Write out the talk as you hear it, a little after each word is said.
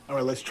All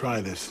right, let's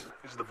try this.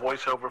 This is the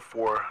voiceover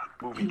for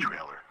movie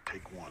trailer.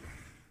 Take one.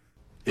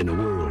 In a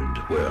world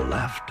where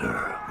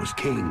laughter was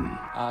king.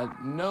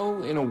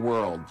 No in a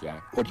world,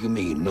 Jack. What do you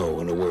mean, no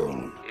in a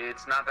world?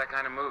 It's not that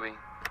kind of movie.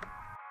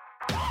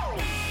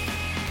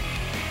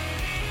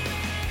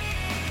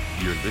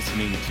 You're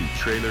listening to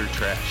Trailer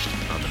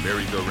Trashed on the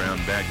Merry-Go-Round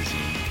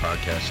Magazine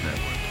Podcast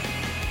Network.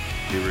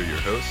 Here are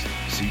your hosts,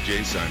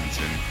 CJ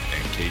Simonson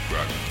and Kate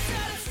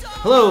Brogdon.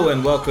 Hello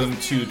and welcome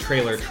to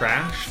Trailer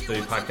Trash, the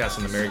podcast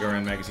on the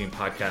Merry-Go-Round Magazine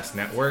Podcast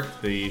Network,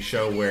 the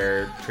show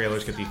where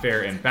trailers get the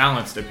fair and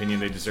balanced opinion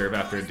they deserve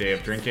after a day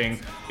of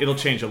drinking. It'll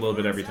change a little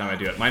bit every time I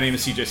do it. My name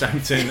is CJ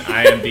Simonson.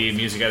 I am the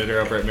music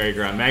editor over at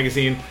Merry-Go-Round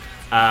Magazine,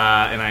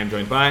 and I am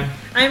joined by...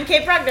 I'm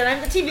Kate Brogdon.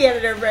 I'm the TV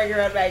editor of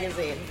Merry-Go-Round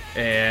Magazine.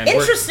 And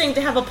interesting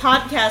to have a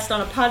podcast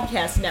on a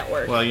podcast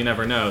network. Well, you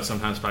never know.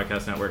 Sometimes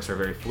podcast networks are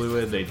very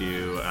fluid. They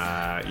do,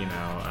 I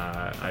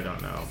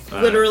don't know.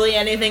 Literally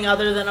anything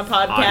other than a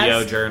podcast.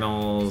 Audio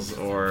journals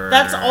or...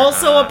 That's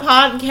also a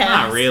podcast.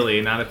 Not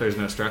really. Not if there's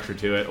no structure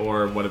to it.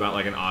 Or what about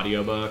like an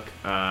audiobook?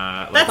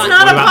 That's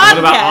not a podcast. What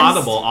about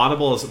Audible?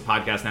 Audible is a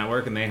podcast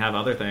network and they have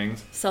other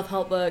things.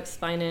 Self-help books,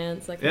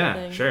 finance, that kind of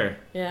thing. Yeah, sure.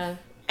 Yeah.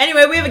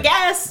 Anyway, we have a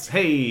guest.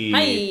 Hey.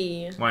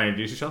 Hi. Want to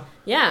introduce yourself?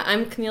 Yeah,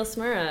 I'm Camille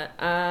Smura.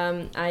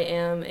 I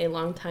am a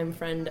longtime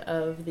friend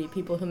of the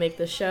people who make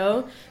the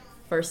show.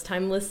 First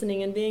time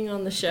listening and being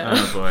on the show.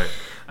 Oh, boy.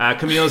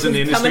 Camille's in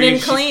the industry. Coming in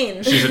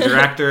clean. She's a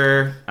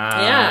director.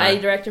 Yeah, I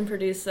direct and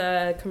produce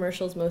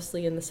commercials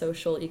mostly in the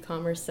social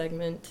e-commerce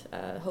segment.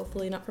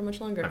 Hopefully not for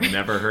much longer. I've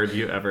never heard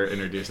you ever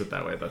introduce it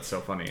that way. That's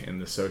so funny. In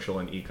the social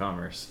and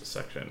e-commerce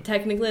section.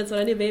 Technically, that's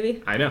what I do,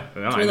 baby. I know.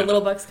 That's where the little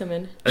bucks come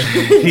in.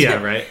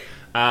 Yeah, right.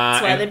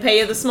 That's why they pay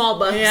you the small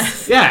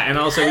bucks. Yeah, and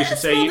also we should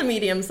say... the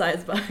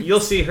medium-sized bucks. You'll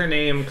see her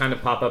name kind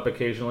of pop up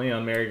occasionally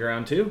on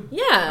Merry-Go-Round too.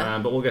 Yeah.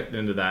 But we'll get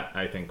into that,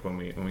 I think, when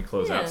we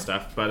close out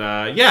stuff.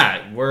 But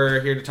yeah,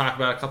 we're here to talk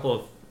about a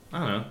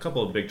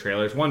couple of big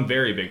trailers. One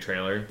very big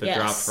trailer that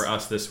dropped for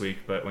us this week,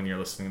 but when you're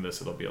listening to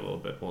this, it'll be a little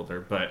bit older.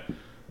 But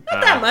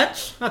not that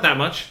much. Not that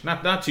much.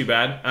 Not too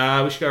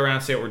bad. We should go around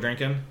and say what we're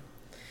drinking.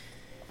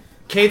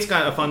 Kate's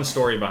got a fun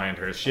story behind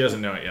hers. She doesn't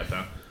know it yet,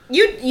 though.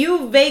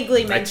 You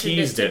vaguely mentioned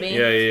it to me.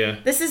 Yeah.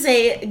 This is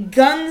a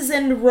Guns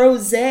and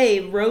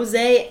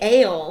Rosé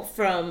ale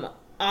from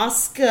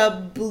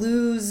Oscar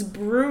Blues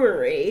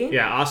Brewery.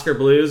 Yeah, Oscar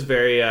Blues,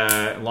 very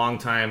long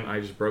time.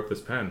 I just broke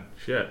this pen.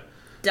 Shit.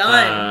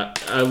 Done.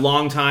 A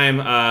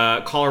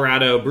long-time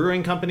Colorado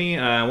brewing company,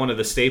 one of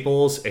the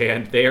staples,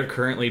 and they are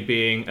currently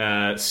being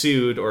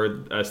sued,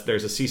 or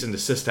there's a cease and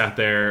desist out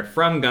there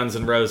from Guns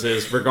N'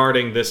 Roses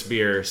regarding this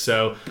beer.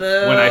 So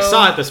when I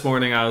saw it this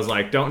morning, I was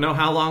like, don't know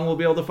how long we'll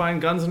be able to find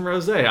Guns N'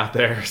 Rosé out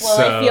there.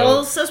 Well, it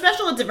feels so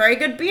special. It's a very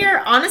good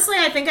beer. Honestly,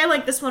 I think I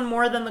like this one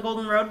more than the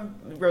Golden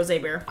Road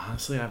Rosé beer.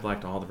 Honestly, I've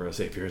liked all the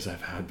Rosé beers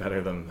I've had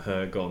better than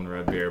the Golden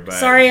Road beer. But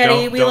sorry,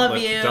 Eddie, we love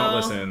you. Don't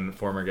listen,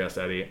 former guest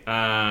Eddie.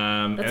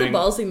 That's a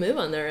ballsy move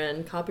on their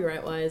end,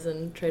 copyright-wise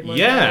and trademark-wise.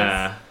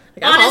 Yeah.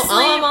 Like,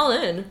 I'm all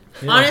in.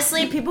 Yeah.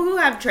 Honestly, people who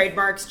have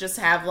trademarks just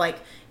have, like,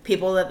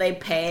 people that they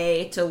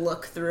pay to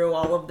look through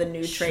all of the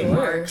new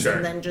trademarks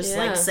and then just,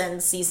 like,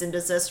 send cease and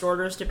desist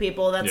orders to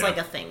people. That's, like,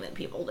 a thing that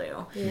people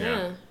do.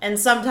 Yeah. And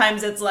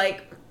sometimes it's,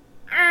 like...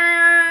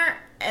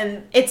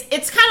 And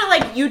it's kind of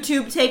like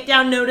YouTube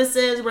takedown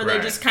notices where they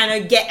just kind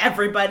of get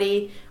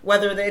everybody,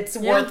 whether it's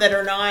worth it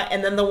or not,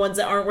 and then the ones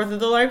that aren't worth it,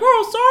 they're like,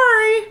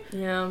 oh,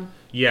 sorry. Yeah.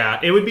 Yeah,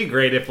 it would be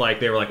great if like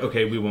they were like,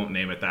 okay, we won't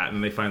name it that,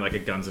 and they find like a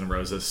Guns N'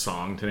 Roses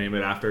song to name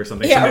it after or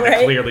something. Yeah, something right.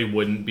 that clearly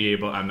wouldn't be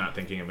able. I'm not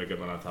thinking of a good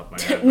one on top of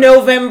my head.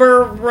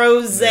 November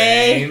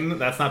Rosé.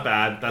 That's not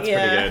bad. That's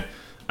pretty good.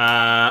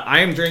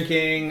 I am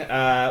drinking,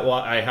 well,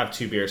 I have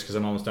two beers because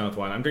I'm almost done with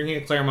one. I'm drinking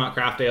a Claremont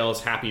Craft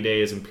Ale's Happy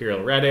Days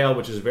Imperial Red Ale,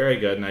 which is very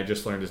good, and I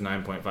just learned is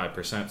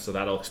 9.5%, so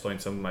that'll explain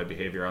some of my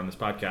behavior on this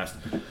podcast.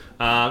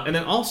 And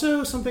then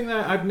also something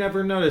that I've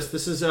never noticed.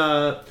 This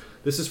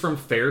is from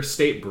Fair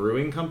State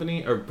Brewing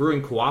Company, or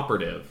Brewing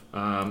Cooperative.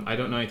 I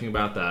don't know anything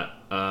about that.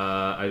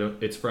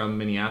 It's from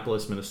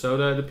Minneapolis,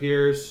 Minnesota, it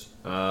appears,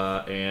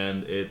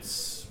 and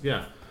it's,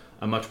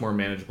 a much more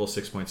manageable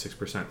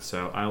 6.6%.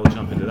 So I will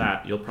jump into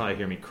that. You'll probably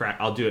hear me crack.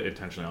 I'll do it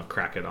intentionally. I'll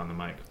crack it on the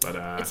mic.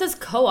 But it says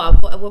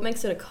co-op. What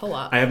makes it a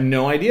co-op? I have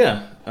no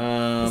idea.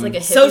 It's like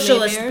a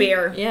socialist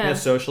beer. Yeah,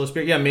 socialist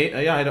beer. Yeah,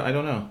 I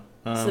don't know.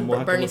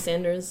 We'll Bernie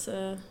Sanders.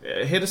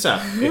 Hit us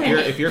up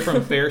if you're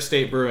from Fair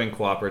State Brewing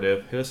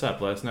Cooperative. Hit us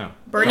up. Let us know.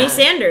 Bernie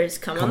Sanders,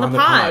 come on the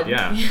pod.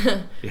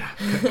 Yeah.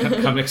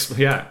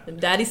 Yeah.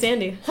 Daddy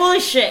Sandy. Holy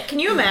shit! Can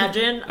you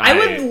imagine? I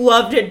would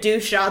love to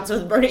do shots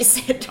with Bernie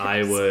Sanders.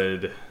 I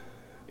would.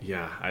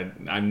 Yeah,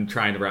 I'm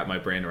trying to wrap my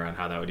brain around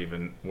how that would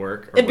even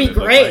work. It'd be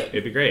great. Like.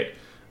 It'd be great.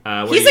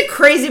 He's a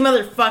crazy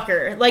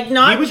motherfucker. Like,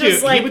 not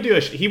just like...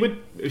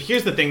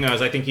 Here's the thing, though,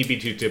 is I think he'd be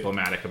too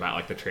diplomatic about,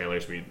 like, the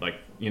trailers we'd, like,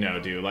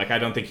 do. Like, I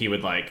don't think he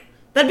would, like,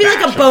 That'd be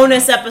like a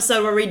bonus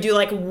episode where we do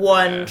like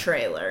one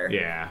trailer.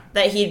 Yeah.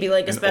 That he'd be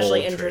like An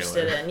especially old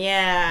interested trailer. in.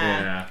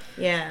 Yeah.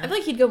 I feel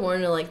like he'd go more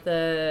into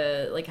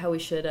like how we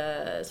should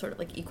sort of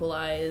like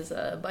equalize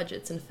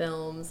budgets in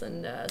films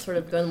and sort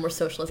of go in the more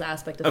socialist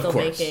aspect of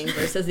filmmaking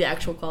versus the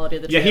actual quality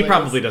of the trailers. Yeah, he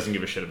probably doesn't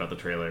give a shit about the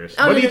trailers.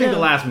 Oh, what do you think the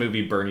last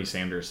movie Bernie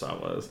Sanders saw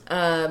was?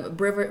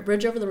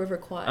 Bridge Over the River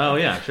Kwai. Oh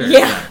yeah, sure.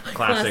 Yeah.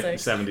 Classic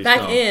 70s Back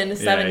film. in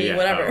 70,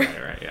 whatever.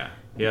 Oh, right, yeah.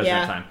 He has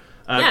that time.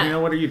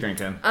 Camille, what are you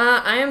drinking?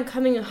 I am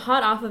coming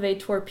hot off of a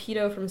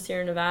Torpedo from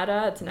Sierra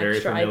Nevada. It's an Very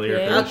extra familiar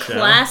IPA. for the A show.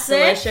 classic.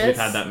 Delicious. We've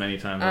had that many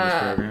times on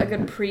this program. A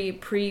good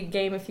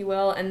pre-game, if you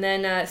will. And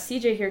then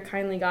CJ here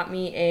kindly got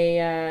me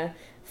a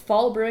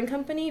Fall Brewing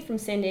Company from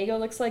San Diego,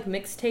 looks like,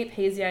 mixtape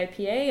hazy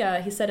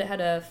IPA. He said it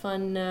had a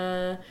fun...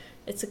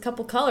 it's a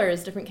couple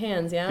colors, different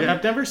cans, yeah? Yeah,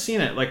 I've never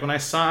seen it. Like, when I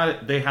saw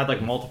it, they had,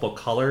 like, multiple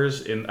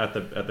colors at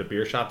the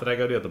beer shop that I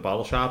go to, at the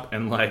bottle shop,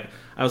 and, like,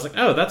 I was like,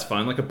 oh, that's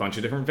fun, like, a bunch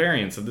of different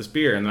variants of this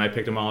beer, and then I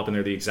picked them all up, and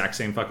they're the exact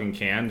same fucking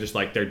can, just,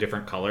 like, they're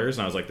different colors,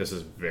 and I was like, this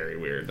is very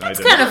weird. It's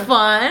kind of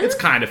fun. It's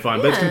kind of fun,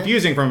 but it's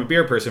confusing from a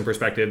beer person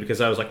perspective, because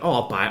I was like, oh,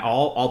 I'll buy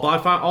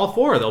all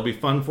four, they'll be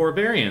fun 4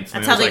 variants.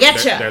 And that's how they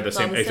get you. They're the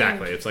same, the same.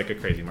 exactly, it's like a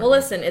crazy market. Well,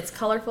 listen, it's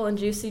colorful and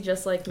juicy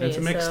just like me. It's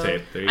a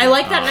mixtape. So. I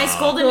like that nice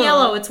golden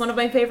yellow. It's one of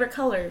my favorite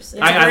colors.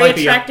 It's a I very like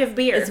the- attractive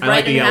beer. It's I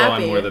like the bright and yellow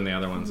happy. one more than the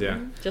other ones, yeah.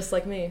 Just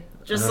like me.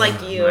 Just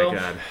like you. Oh my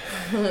god.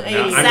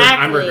 Exactly.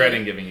 I'm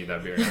regretting giving you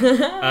that beer.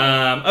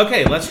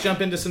 Okay, let's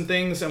jump into some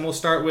things, and we'll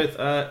start with...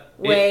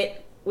 Wait,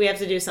 we have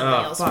to do something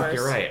else fuck, first.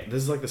 you're right.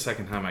 This is like the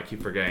second time I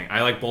keep forgetting.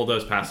 I like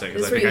bulldoze past it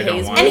because I This think I where you don't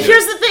haze want me. And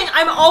here's the thing,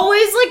 I'm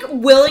always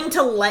like willing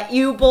to let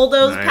you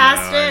bulldoze I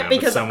past know, it but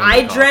because someone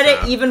I calls dread it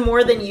out. even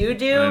more than you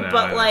do, I know, I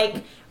but know.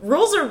 like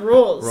rules are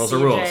rules. Rules are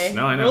CJ. rules.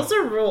 No, I know. Rules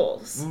are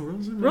rules. Well,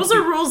 Rules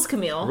are rules,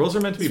 Camille. Rules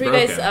are meant to be So you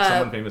broken. guys,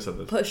 Someone famous said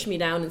this. Push me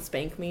down and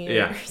spank me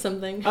Yeah. or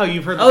something. Oh,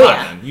 you've heard the Oh, pod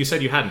yeah. then. You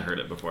said you hadn't heard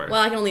it before.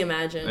 Well, I can only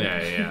imagine.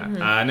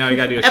 Yeah. Now you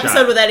gotta do a Episode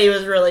shot. with Eddie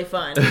was really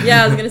fun.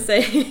 Yeah, I was gonna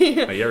say.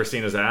 Have you ever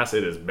seen his ass?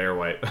 It is bare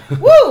white.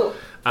 Woo!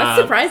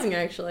 That's surprising,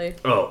 actually.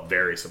 Oh,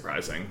 very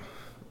surprising.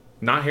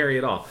 Not hairy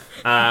at all.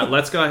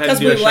 Let's go ahead Because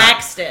and do we a shot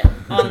waxed it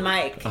on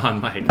mic.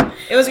 on mic.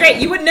 It was great.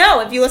 You would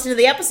know if you listened to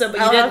the episode, but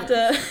you I'll didn't.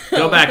 have to.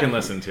 Go back and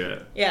listen to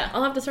it. Yeah.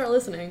 I'll have to start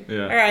listening.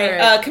 Yeah. All right.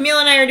 All right. Camille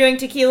and I are doing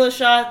tequila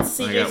shots.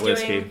 I CJ's got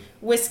whiskey. doing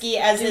whiskey,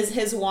 as is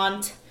his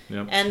wont.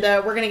 Yep. And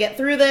we're going to get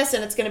through this,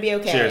 and it's going to be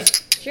okay. Cheers.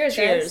 Cheers,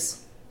 Cheers.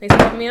 guys. Thanks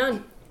for having me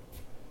on.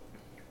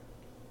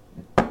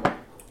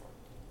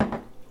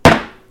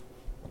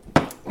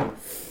 All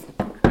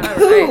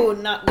right. Ooh,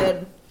 not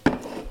good.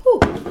 Ooh.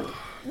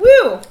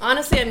 Woo!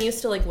 Honestly, I'm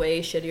used to like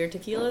way shittier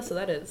tequila, so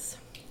that is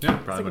Yeah,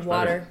 it's probably like much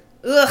water.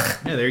 Ugh.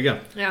 better. Yeah, there you go.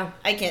 Yeah.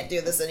 I can't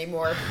do this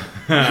anymore.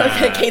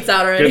 Okay, Kate's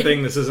out already. Good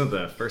thing this isn't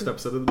the first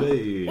episode of the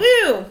day.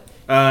 Woo!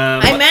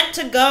 I meant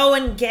to go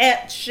and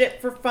get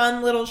shit for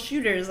fun little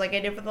shooters like I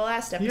did for the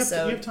last you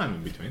episode. have time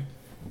in between.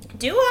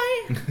 Do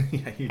I?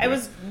 Yeah, you I do.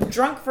 was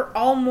drunk for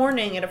all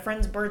morning at a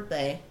friend's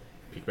birthday.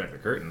 Peek back the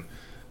curtain.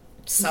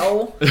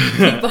 So?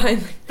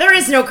 Behind. There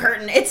is no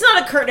curtain. It's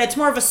not a curtain. It's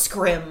more of a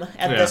scrim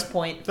at Yeah. this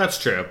point. That's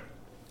true.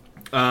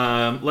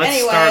 Let's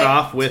Anyway. start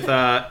off with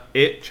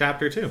It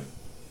Chapter 2.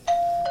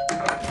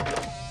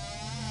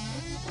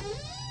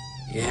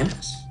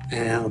 Yes,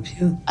 can I help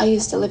you? I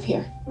used to live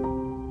here.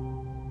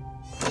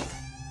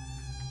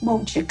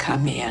 Won't you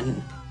come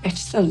in?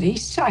 It's the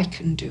least I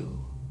can do.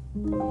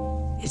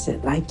 Is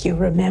it like you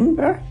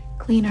remember?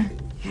 Cleaner.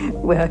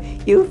 Well,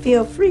 you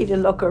feel free to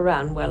look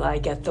around while I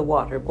get the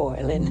water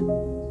boiling.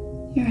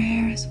 Your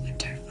hair is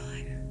winter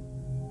fire.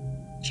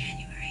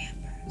 January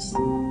embers.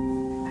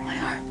 My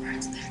heart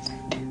burns there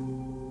too.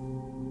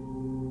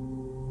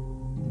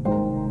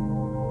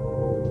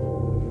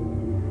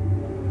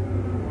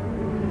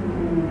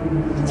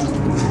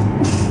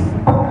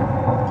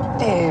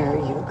 There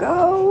you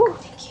go.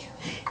 Thank you.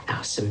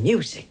 Now some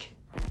music.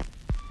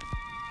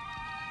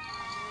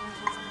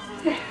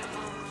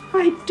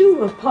 I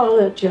do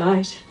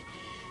apologize.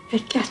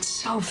 It gets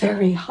so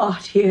very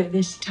hot here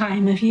this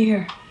time of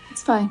year.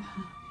 It's fine.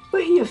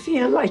 Well, you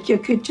feel like you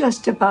could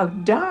just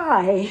about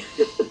die.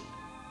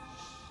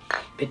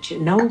 But you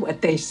know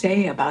what they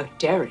say about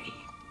Derry?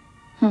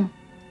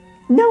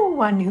 No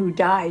one who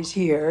dies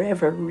here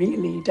ever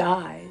really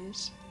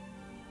dies.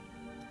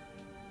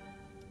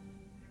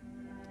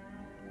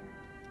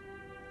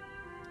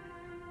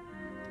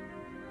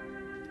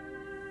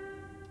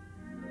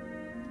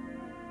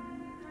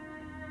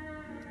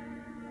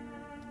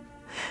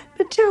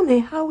 But tell me,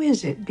 how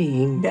is it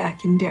being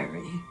back in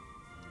Derry?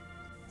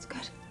 It's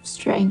good.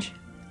 Strange.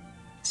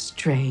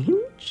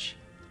 Strange?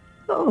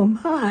 Oh,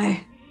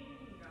 my.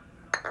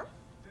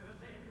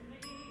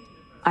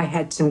 I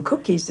had some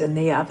cookies in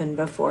the oven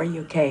before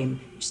you came.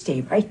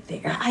 Stay right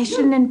there. I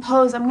shouldn't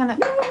impose. I'm gonna.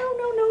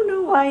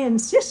 No, I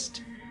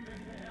insist.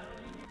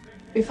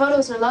 Your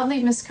photos are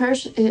lovely, Miss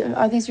Kirsch.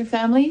 Are these your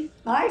family?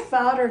 My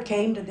father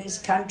came to this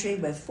country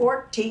with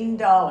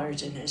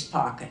 $14 in his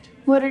pocket.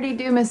 What did he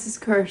do, Mrs.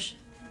 Kirsch?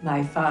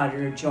 My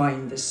father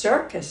joined the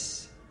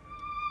circus.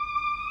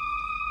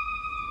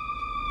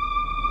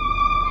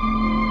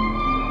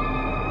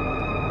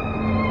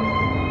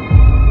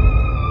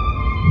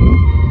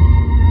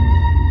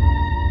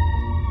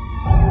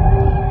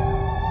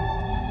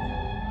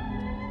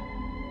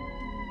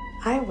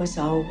 was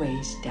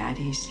always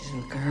Daddy's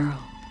little girl.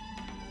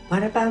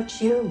 What about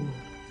you?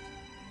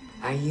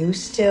 Are you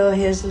still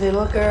his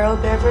little girl,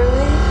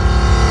 Beverly?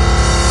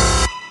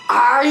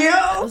 Are you?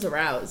 I was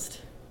aroused.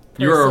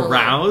 You were Personally.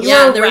 aroused?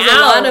 Yeah, You're there was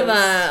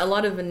aroused. a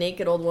lot of a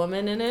naked old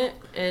woman in it,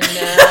 and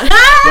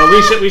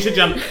Well, we should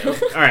jump.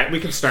 All right,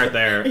 we can start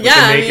there with Yeah,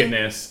 the I mean-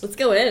 nakedness. let's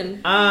go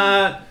in.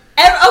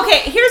 Okay,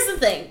 here's the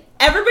thing.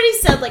 Everybody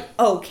said, like,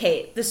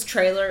 okay, this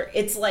trailer,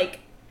 it's like,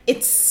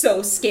 it's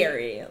so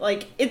scary.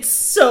 Like, it's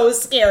so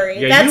scary.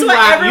 Yeah, That's you what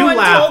laughed- everyone you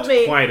laughed told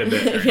me. quite a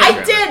bit. during the I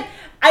trailer. did.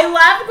 I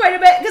laughed quite a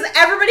bit because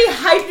everybody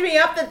hyped me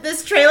up that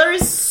this trailer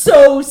is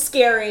so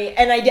scary,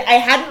 and I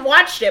hadn't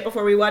watched it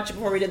before we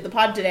did the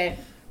pod today,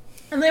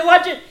 and they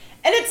watch it,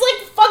 and it's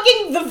like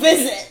fucking The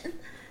Visit.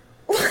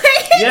 Like,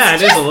 Yeah,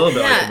 it is a little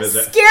bit like yeah, a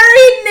visit.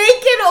 scary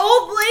naked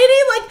old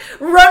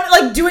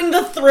lady doing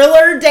the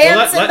Thriller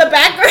dance in the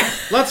background.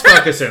 Let's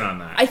focus in on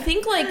that. I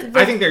think like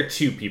I think there are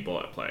two people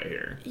at play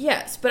here.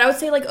 yes, but I would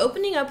say like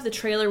opening up the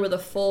trailer with a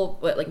full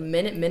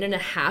minute and a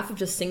half of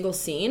just single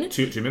scene.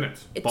 2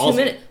 minutes. 2 Ballsy.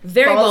 minutes,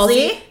 very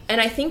Ballsy. ballsy. And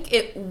I think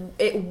it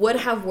would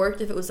have worked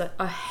if it was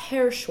a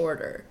hair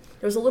shorter.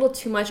 There was a little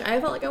too much. I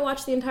felt like I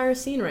watched the entire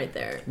scene right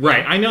there.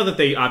 Right. I know that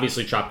they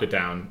obviously chopped it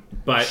down,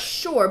 but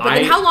Sure, but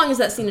then how long is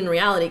that scene in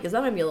reality? Because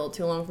that might be a little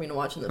too long for me to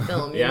watch in the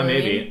film. You yeah, know what I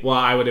maybe. mean? Well,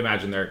 I would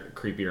imagine there are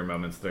creepier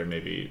moments that are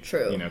maybe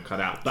True. cut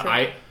out. But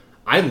True.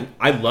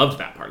 I loved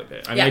that part of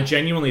it. I mean, Yeah. I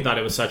genuinely thought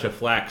it was such a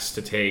flex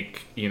to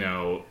take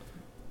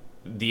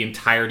the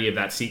entirety of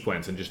that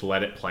sequence and just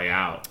let it play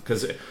out,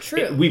 because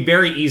True. we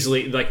very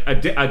easily, like, a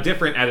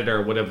different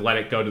editor would have let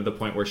it go to the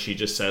point where she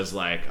just says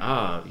like,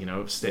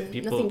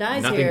 people Nothing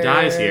dies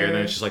dies here. here, and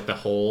then it's just like the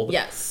hold.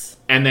 Yes.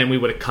 And then we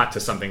would have cut to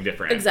something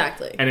different.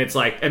 Exactly. And it's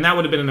like, and that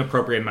would have been an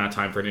appropriate amount of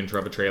time for an intro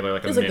of a trailer,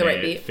 like a was like minute, the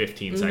right beat.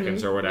 15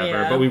 seconds or whatever.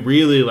 Yeah. But we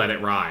really let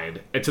it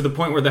ride. And to the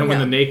point where then when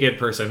Yeah. the naked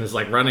person is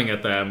like running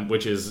at them,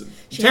 which is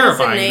She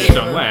terrifying in has a its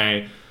name. own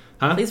way.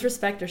 Huh? Please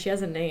respect her. She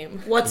has a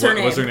name. What's her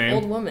name? What's her name?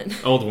 Old woman.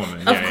 Old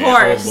woman. Of Yeah,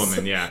 course. Old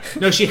woman, yeah.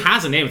 No, she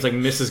has a name. It's like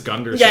Mrs.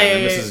 Gunderson. Yeah, yeah,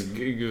 and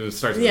yeah. Mrs.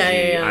 Starts with Yeah, a G.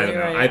 yeah, yeah, I don't know.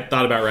 you're right. I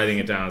thought about writing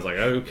it down. I was like,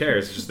 oh, who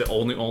cares? It's just the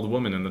only old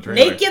woman in the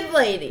trailer. Naked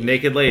lady.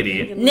 Naked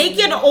lady.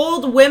 Naked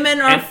old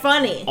women are And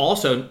funny.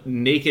 Also,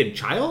 naked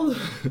child?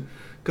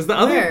 Because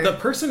Where? the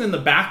person in the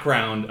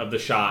background of the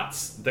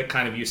shots that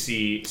kind of you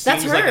see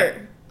That's seems like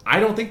her. I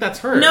don't think that's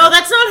her. No,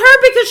 that's not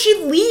her because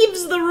she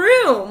leaves the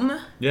room.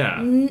 Yeah.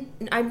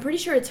 I'm pretty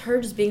sure it's her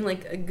just being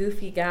like a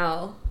goofy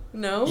gal.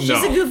 No? She's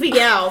No. a goofy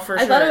gal for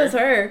sure. I thought it was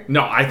her.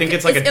 No, I think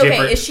it's like a Is- okay,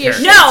 different is she a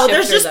character. No, Shifter,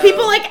 there's just though.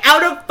 people like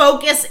out of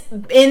focus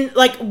in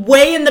like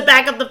way in the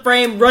back of the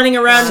frame running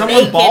around Someone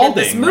naked in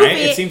this balding, movie. right?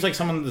 It seems like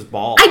someone that's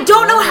bald. I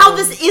don't know how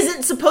this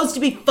isn't supposed to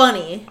be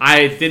funny.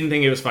 I didn't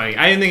think it was funny.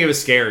 I didn't think it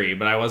was scary,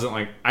 but I wasn't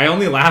like... I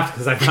only laughed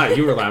because I thought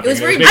you were laughing. It was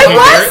very- making I me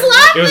was very-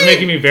 laughing! It was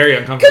making me very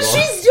uncomfortable. Because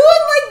she's doing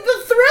like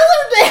the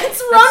Thriller dance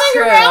That's running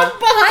true. around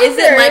behind Is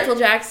her. it Michael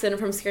Jackson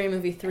from Scary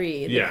Movie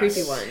 3, the Yes,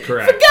 creepy one?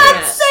 correct. For God's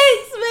Yes.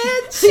 sakes,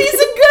 man, she's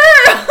a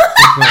girl.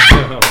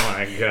 Oh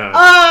my god.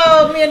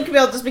 Oh, me and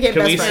Camille just became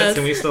Can best we, friends.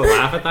 can we still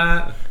laugh at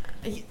that?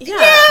 Yeah,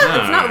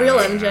 it's not real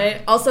Ah.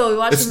 MJ. Also, we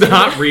watched It's a movie-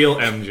 not real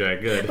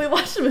MJ. Good. We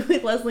watched a movie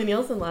with Leslie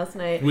Nielsen last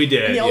night. We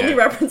did, And the only yeah.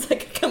 reference I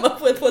could come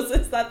up with was,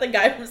 is that the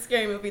guy from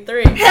Scary Movie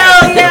 3? Hell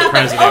yeah!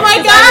 President. Oh my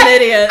I'm god! an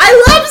idiot.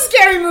 I love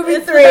Scary Movie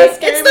It's the 3. best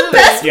Scary It's the movie.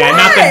 best Yeah, one.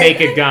 not the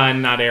Naked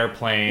Gun, not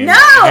Airplane. No!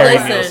 Harry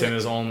Listen. Nilsson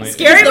is only...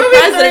 Scary He's the Movie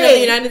president 3. of the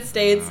United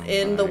States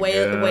in the my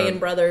Wayans God.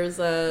 Brothers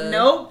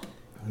Nope.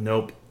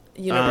 Nope.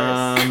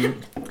 universe.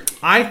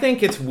 I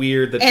think it's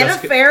weird that Anna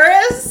Jessica...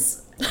 Faris,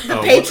 the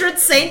Oh, patron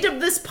saint of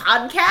this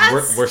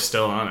podcast. We're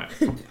still on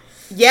it.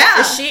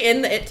 yeah. Is she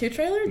in the It 2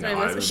 trailer? Did No, I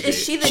I miss would it? be.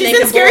 Is she the She's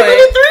naked in Scary boy?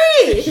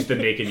 Movie 3. She's the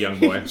naked young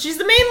boy. She's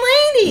the main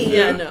lady.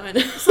 Yeah, no, I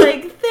know. It's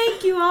like,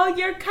 thank you, all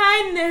your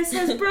kindness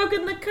has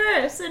broken the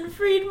curse and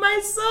freed my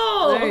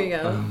soul. There you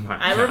Oh go.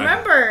 my I God.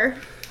 remember.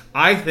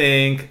 I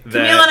think that...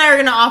 Camille and I are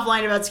going to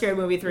offline about Scary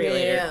Movie 3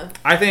 later. Yeah.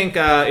 I think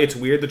it's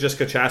weird that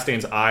Jessica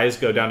Chastain's eyes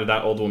go down to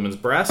that old woman's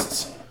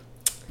breasts.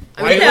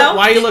 I Why, mean, are you, know.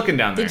 why are you looking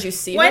down there? Did you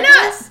see Why her not?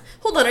 breasts?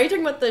 Hold on, are you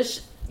talking about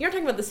you're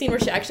talking about the scene where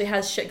she actually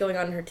has shit going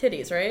on in her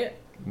titties, right?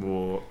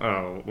 Well,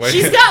 oh, wait.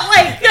 She's got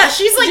like, yeah,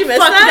 she's like you miss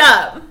fucked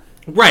that? up.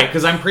 Right,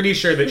 because I'm pretty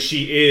sure that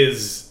she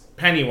is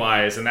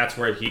Pennywise, and that's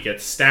where he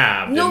gets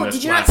stabbed No, in this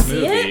did you not last see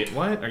movie. it?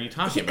 What are you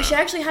talking about? She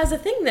actually has a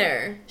thing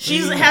there. She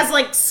has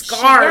like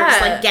scars, Yeah.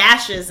 like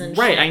gashes and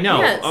Right, shit. I know.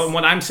 Yes.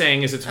 What I'm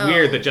saying is it's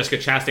weird that Jessica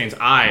Chastain's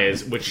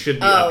eyes, which should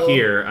be up Oh.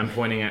 here, I'm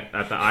pointing at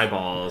the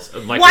eyeballs.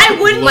 Like, Why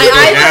wouldn't look my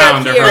eyes down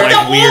up to here? her But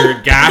like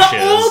weird gashes?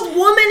 The old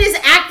woman is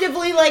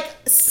actively like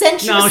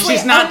sensuously No,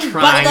 she's not unbuttoning-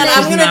 trying. Hold on, She's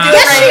I'm gonna not do it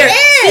Yes, right she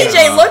here. is.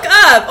 CJ, look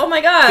up! Oh my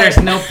god. There's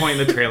no point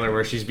in the trailer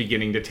where she's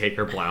beginning to take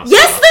her blouse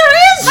Yes, off. there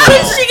is. No. How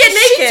did she get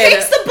She naked?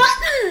 takes the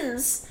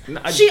buttons.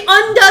 I- She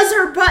undoes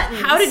her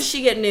buttons. How did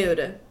she get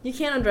nude? You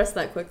can't undress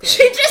that quickly.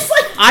 She just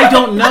like. I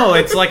don't know.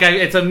 It's like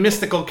it's a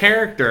mystical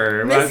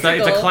character. It's a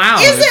Mystical.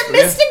 clown. Is it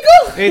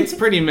mystical? It's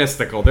pretty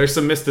mystical. There's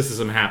some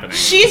mysticism happening.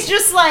 She's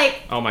just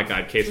like. Oh my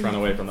god, Kate's run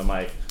away from the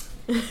mic.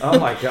 Oh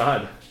my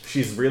god.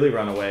 She's really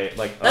run away.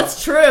 Like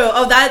That's true.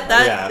 Oh,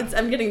 Yeah.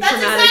 I'm getting That's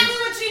traumatic. exactly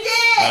what she did.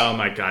 Oh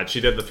my god,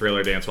 she did the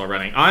Thriller dance while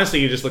running. Honestly,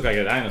 you just look like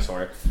a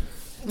dinosaur.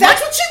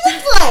 That's what she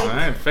looked like. All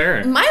right,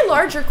 fair. My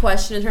larger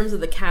question in terms of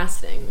the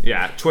casting.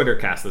 Yeah, Twitter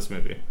cast this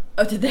movie.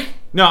 Oh, did they?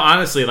 No,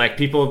 honestly, like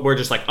people were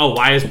just like, "Oh,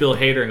 why is Bill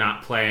Hader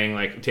not playing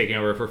like taking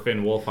over for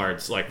Finn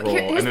Wolfhard's like role?"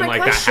 Here's And then my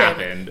like question. that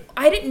happened.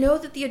 I didn't know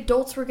that the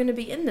adults were going to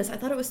be in this. I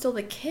thought it was still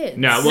the kids.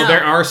 No, well,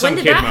 there are some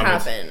when kid did that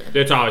moments. happen?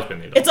 It's always been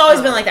the adults. It's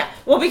always been like that.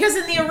 Well, because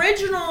in the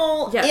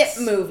original Yes.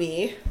 It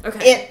movie,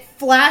 Okay. it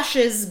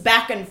flashes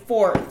back and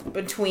forth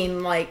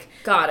between like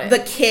Got it. the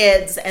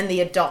kids and the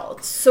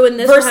adults. So in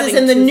this, we're Versus having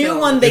in the two new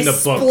films. one, they In the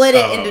book- split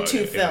it oh, into in two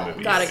the films.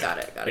 movie. Got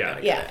it. Yeah.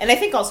 Yeah, and I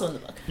think also in the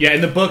book. Yeah,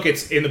 in the book,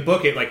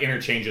 it like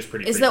interchanges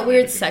pretty. Is that frequently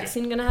weird between sex the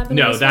two. scene going to happen? in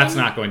No, this that's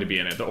one? not going to be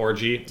in it. The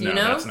orgy. Do you no,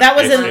 know? That's not, That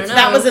was it's- in it's-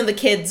 that was in the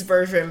kids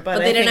version, but But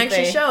I they didn't think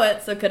actually they- show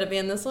it, so could it be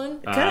in this one?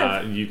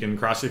 You can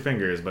cross your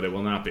fingers, but it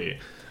will not be.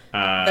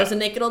 There's a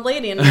naked old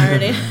lady in it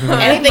already. Anything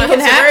My can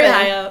hopes are very happen.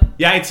 high up.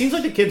 Yeah, it seems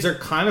like the kids are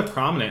kind of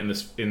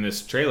prominent in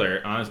this trailer.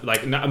 Honestly,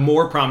 like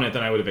more prominent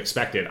than I would have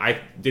expected. I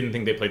didn't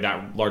think they played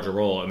that large a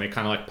role, and they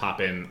kind of like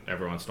pop in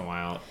every once in a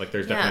while. Like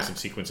there's definitely Yeah. some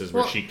sequences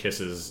where Well, she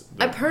kisses.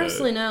 I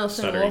personally know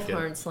Finn stuttery kid.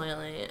 Wolfhard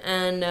slightly,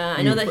 and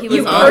I know that he was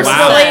You on personally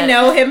set.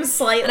 know him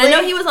slightly. And I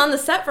know he was on the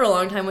set for a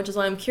long time, which is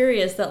why I'm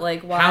curious that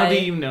like why. How do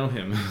you know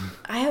him?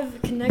 I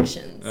have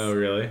connections. Oh,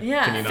 really?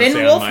 Yeah. Can you not Finn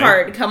say on mic?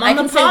 Wolfhard, come on I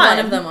the can pod. say one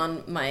of them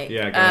on mic.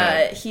 Yeah, go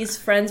ahead. He's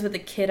friends with a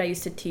kid I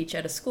used to teach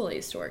at a school I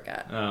used to work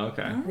at. Oh,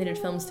 okay. They did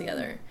films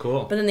together.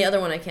 Cool. But then the other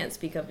one I can't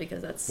speak of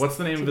because that's. What's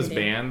the name of his TBD.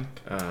 band?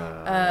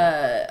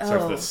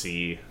 Starts with a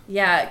C.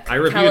 Yeah, I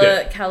reviewed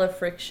it.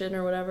 Califriction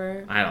or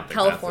whatever. I don't think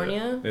California.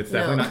 That's it. It's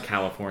definitely No. not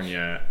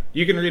California.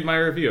 You can read my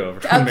review over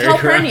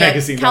Calpurnia.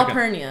 Magazine.com.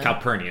 Calpurnia.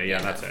 Calpurnia,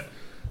 yeah, that's it.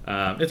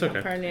 It's okay.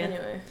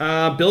 Anyway.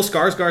 Bill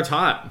Skarsgård's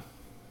hot.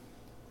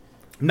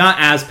 Not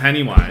as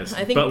Pennywise,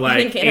 I think- but I like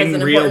think it has in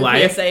an real important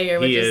life, PSA here,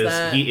 which he is is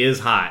that- he is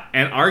hot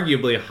and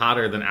arguably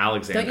hotter than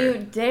Alexander.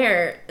 Don't you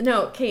dare!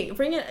 No, Kate,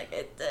 bring it.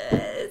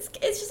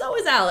 It's just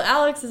always Alex.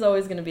 Alex is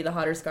always going to be the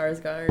hotter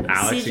Skarsgård.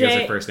 Alex, he CJ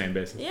gets a first name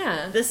basis.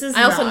 Yeah, This is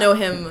I also not- know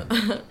him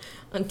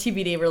on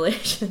TBD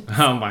relations.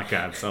 Oh my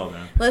god, settle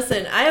down.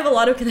 Listen, I have a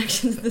lot of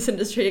connections in this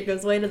industry. It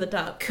goes way to the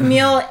top.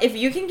 Camille, if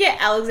you can get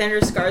Alexander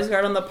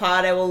Skarsgård on the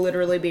pod, I will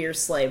literally be your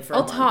slave for a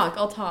I'll month.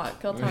 talk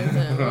to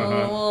him.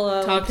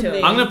 We'll Talk to him.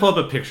 convene. I'm gonna pull up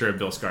a picture of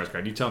Bill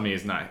Skarsgård. You tell me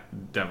he's not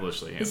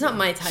devilishly He's handsome. not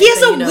my type. He has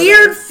but a you know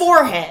weird this.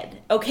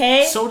 forehead,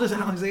 okay? So does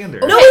Alexander.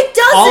 No, he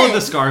doesn't! All of the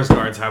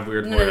Skarsgårds have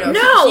weird No. foreheads.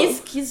 No.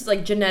 He's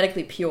like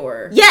genetically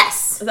pure.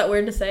 Yes! Is that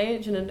weird to say?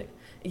 Genetic.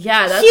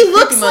 Yeah, that's He a creepy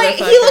looks like,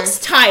 he motherfucker. looks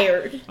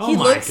tired. Oh he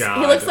my looks god.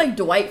 he looks like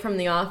Dwight from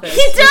The Office.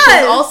 He which is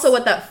does! also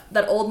what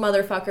that old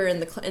motherfucker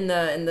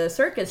in the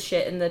circus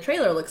shit in the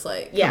trailer looks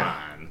like. Yeah.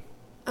 Come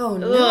Oh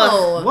no.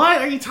 Ugh.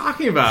 What are you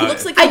talking about? He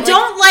looks like I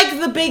don't like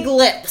the big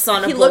lips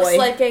on a he boy. looks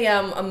like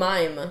a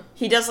mime.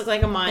 He does look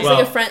like a mime. He's Well-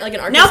 like a friend, like an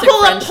Now artistic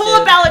pull up French pull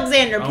up dude.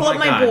 Alexander. Oh Pull up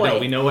my god, boy. No,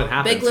 we know what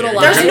happens. Big little here.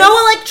 lies. There's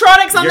no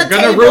electronics on You're the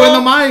gonna table. ruin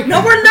the mic.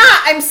 No, we're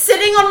not. I'm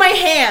sitting on my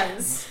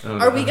hands. Oh,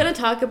 Are no. we gonna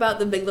talk about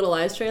the Big Little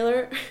Lies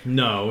trailer?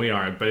 No, we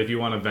aren't. But if you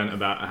want to vent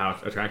about how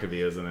attractive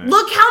he is in it,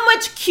 Look how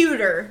much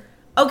cuter.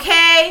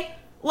 Okay?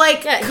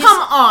 Like, Yeah,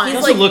 come on. he he's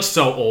also like- looks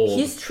so old.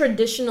 He's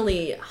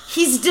traditionally.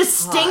 He's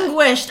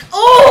distinguished.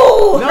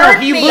 Oh, no,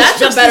 hurt he me. looks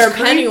That's a just better as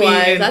creepy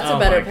Pennywise. and- That's a oh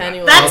better my God.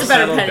 Pennywise. That's a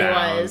better Settle down.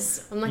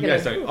 Pennywise. I'm not You gonna.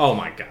 guys don't. Oh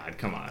my god,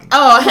 come on.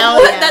 Oh, hell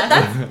What? yeah.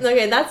 That's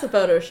okay. That's a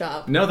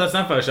Photoshop. No, that's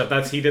not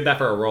Photoshop. He did that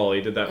for a role.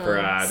 He did that for.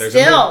 There's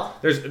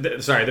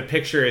Still. sorry. The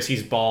picture is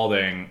he's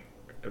balding.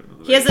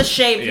 He has a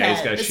shaved Yeah, he's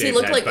head. got a Does he shaved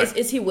look head, like? but-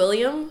 Is he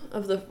William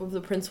of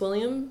the Prince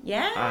William?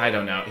 Yeah. I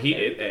don't know. He.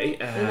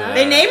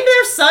 They named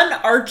their son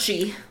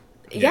Archie.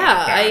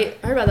 Yeah, I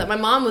heard about that. My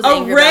mom was A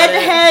angry about it.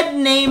 redhead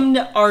named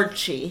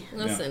Archie.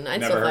 Listen, Yeah, I'd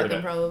never still heard fuck of him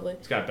it. probably.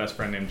 He's got a best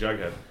friend named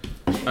Jughead.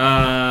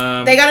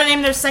 They gotta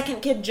name their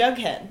second kid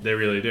Jughead. They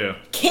really do.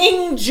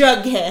 King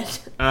Jughead.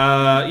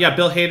 Yeah,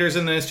 Bill Hader's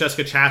in this.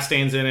 Jessica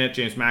Chastain's in it.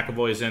 James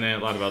McAvoy's in it. A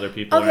lot of other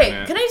people are in Okay,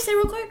 it. can I just say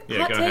real quick? Yeah,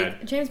 Hot go take.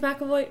 ahead. James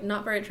McAvoy,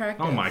 not very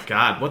attractive. Oh my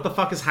god, what the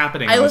fuck is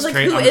happening? I on was this like,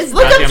 train- who on is this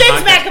Look Look up goddamn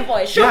James podcast?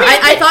 McAvoy. Show Yeah. me a I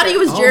picture. thought he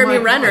was Oh Jeremy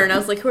my Renner, God. and I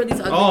was like, who are these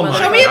ugly Oh my motherfuckers?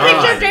 Show me a picture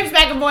God. of James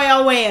McAvoy.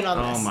 I'll weigh in on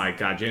Oh this. my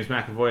god, James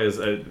McAvoy is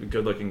a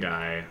good-looking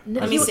guy.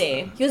 No, Let me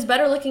see. He was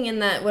better looking in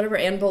that whatever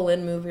Anne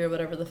Boleyn movie or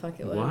whatever the fuck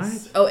it was.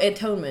 What? Oh,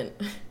 Atonement.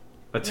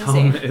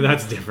 Atonement.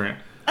 That's different.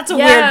 That's a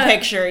Yeah. weird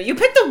picture. You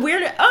picked a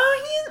weird.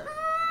 Oh, he's.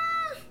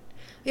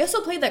 He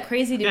also played that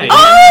crazy dude. Yeah,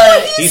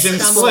 Oh, he's in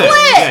Split.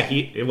 Split. Yeah,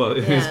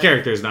 his Yeah.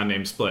 character is not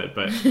named Split,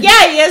 but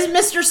Yeah, he is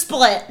Mr.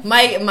 Split.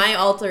 My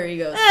alter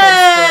ego is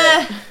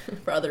Eh. called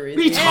Split for other what are you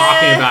reasons.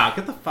 talking about?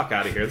 Get the fuck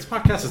out of here. This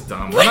podcast is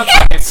dumb. We're We not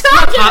can't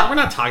talk we're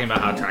not talking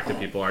about how attractive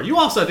people are. You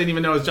also didn't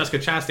even know it was Jessica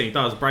Chastain. You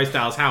thought it was Bryce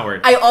Dallas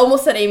Howard. I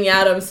almost said Amy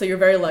Adams, so you're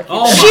very lucky.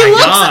 Oh she my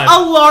looks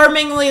God.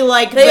 alarmingly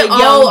like They the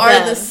young all are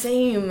Ben. the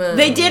same.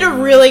 They did a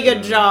really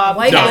good job.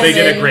 White No, they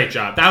did a women. great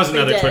job. That was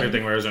another did. Twitter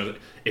thing where it was,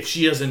 if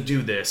she doesn't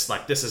do this,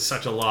 like, this is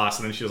such a loss.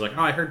 And then she was like,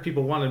 oh, I heard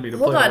people wanted me to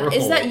Hold play the on, role.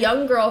 is that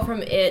young girl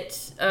from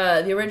It,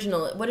 the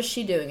original? What is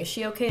she doing? Is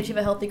she okay? Does she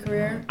have a healthy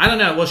career? I don't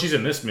know. Well, she's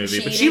in this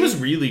movie, but she was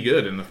really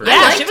good in the first I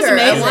one. liked she was her.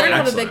 amazing. I wanted her to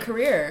have a Excellent. big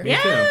career. Me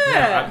too.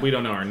 Yeah. We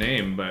don't know her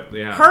name, but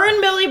yeah. Her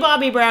and Millie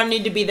Bobby Brown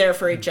need to be there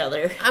for each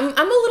other. I'm a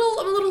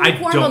little I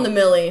lukewarm on the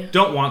Millie.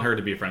 Don't want her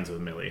to be friends with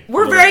Millie.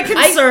 We're very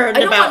concerned I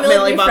don't about want Millie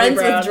Millie to be Bobby friends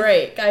Brown. with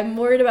Drake. I'm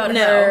worried about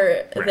No.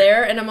 her Right.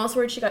 there, and I'm also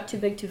worried she got too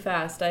big too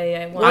fast.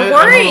 I want We're I'm a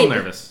worried. little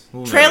nervous.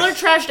 Trailer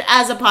Trashed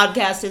as a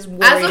podcast is As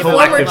worried. a about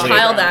former Collectively,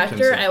 child right.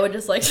 actor, I would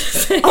just like to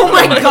say. Oh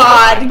my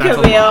God, That's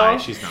a Camille. lie.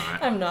 She's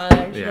not. I'm not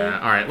actually. Yeah.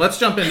 All right. Let's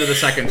jump into the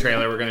second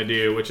trailer we're going to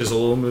do, which is a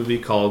little movie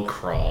called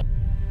Crawl.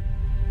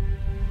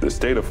 The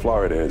state of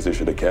Florida has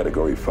issued a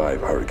Category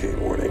 5 hurricane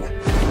warning.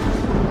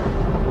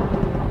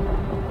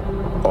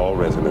 All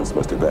residents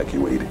must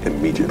evacuate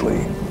immediately.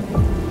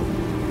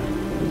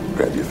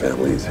 Grab your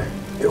families,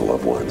 your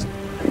loved ones,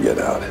 and get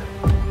out.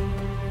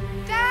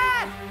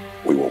 Dad!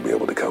 We won't be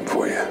able to come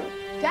for you.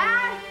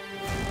 Dad!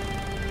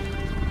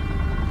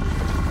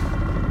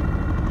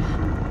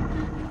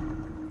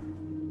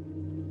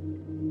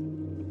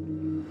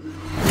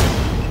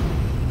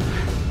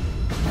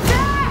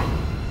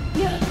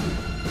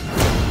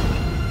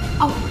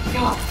 Oh my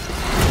God!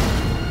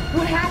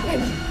 What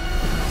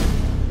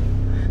happened?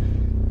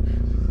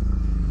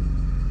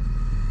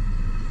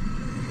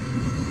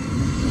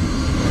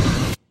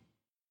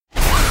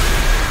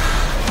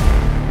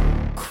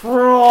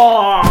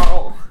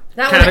 Crawl.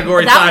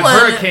 Category 5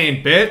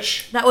 hurricane,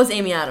 bitch. That was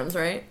Amy Adams,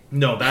 right?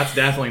 No, that's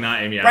definitely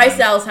not Amy Adams. Bryce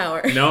Dallas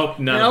Howard. Nope,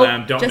 none Nope. of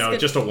them. Don't know. Jessica-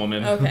 Just a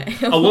woman. Okay.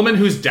 A woman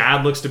whose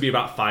dad looks to be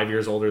about 5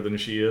 years older than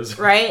she is.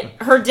 Right?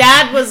 Her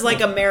dad was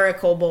like a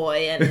miracle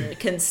boy and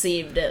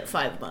conceived at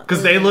 5 months.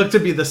 Because they look to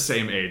be the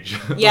same age.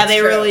 Yeah,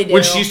 they really do.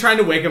 When she's trying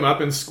to wake him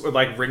up and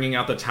like wringing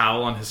out the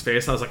towel on his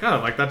face, I was like, oh,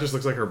 like that just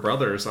looks like her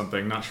brother or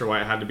something. Not sure why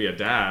it had to be a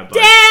dad. But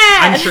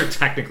Dad! I'm sure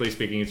technically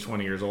speaking he's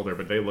 20 years older,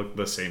 but they look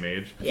the same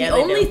age. Yeah, The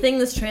they only do. thing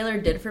this trailer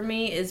did for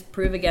me is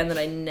prove again that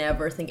I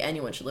never think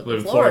anyone should live Live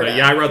in in Florida.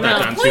 Yeah, I wrote that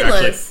No, down too, pointless.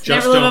 actually. Just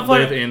Never live in don't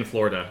Florida. live in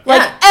Florida.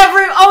 Like Yeah.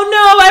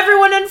 oh no,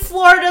 everyone in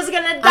Florida's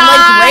gonna die.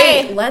 I'm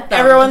like, great, let them.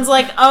 Everyone's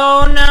like,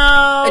 oh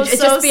no, It'd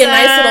so just be a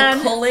nice sad.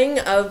 little culling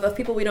of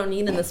people we don't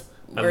need in this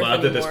I earth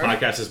love that this anymore.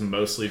 podcast is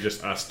mostly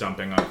just us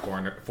dumping on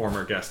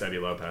former guest Eddie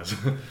Lopez.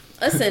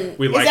 Listen,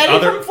 we Is like Eddie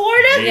other from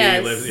Florida? He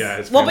Yes. lives, yeah,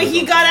 his Well, family but he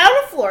lives got in-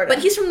 out of Florida.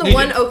 but he's from the He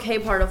one did. okay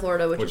part of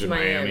Florida, which is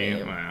Miami.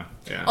 Miami. Wow,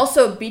 yeah.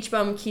 Also, Beach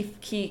Bum,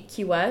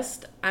 Key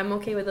West. I'm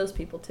okay with those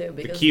people too The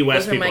because Key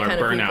West those are my people are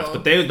kind of burnouts,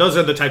 people. but those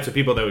are the types of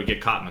people that would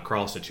get caught in the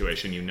Crawl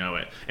situation. You know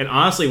it, and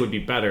honestly, would be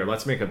better.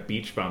 Let's make a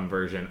Beach Bum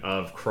version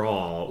of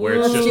Crawl, where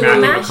it's Let's just do a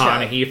Matthew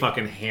mashup. McConaughey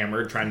fucking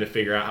hammered trying to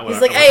figure out how He's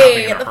what's like, happening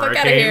hey, in get a the fuck out of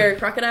hurricane. here,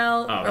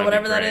 crocodile, that'd or be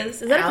whatever that great.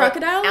 is. Is that a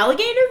crocodile?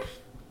 Alligator?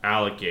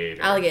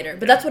 Alligator. Alligator,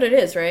 but that's what it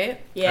is, right? I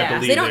Yeah.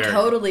 believe They don't they're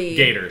totally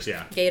Gators.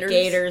 Yeah. Gators.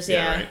 Gators,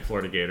 yeah. Right.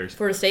 Florida Gators.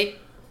 Florida State.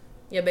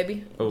 Yeah,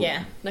 baby. Oh.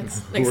 Yeah.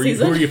 Next Who are, you,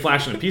 season. who are you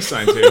flashing a peace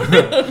sign to?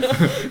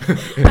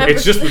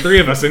 It's just the three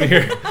of us in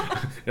here.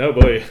 Oh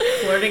boy.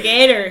 Florida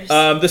Gators.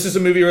 This is a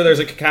movie where there's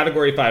a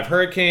Category 5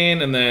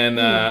 hurricane, and then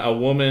a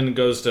woman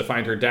goes to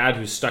find her dad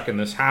who's stuck in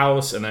this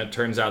house, and then it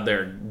turns out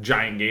they're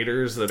giant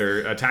gators that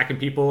are attacking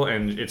people,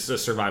 and it's a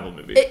survival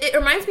movie. It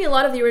reminds me a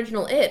lot of the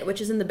original It,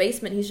 which is in the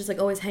basement. He's just like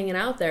always hanging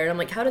out there, and I'm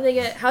like, how did they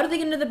get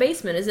into the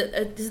basement? Is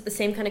it the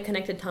same kind of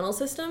connected tunnel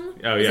system?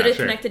 Oh, is yeah, it a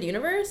sure. connected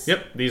universe?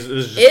 Yep, this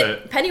is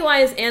just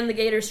Pennywise and the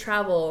gators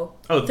travel.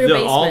 all the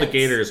through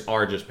gators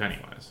are just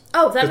Pennywise.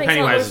 Oh, that Because makes a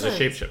lot more Pennywise is a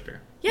sense. shapeshifter.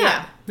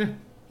 Yeah. yeah.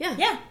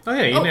 Yeah. Oh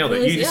yeah, you nailed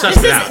it. You yeah. sussed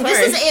This it out.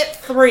 is It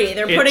 3.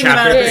 They're It putting them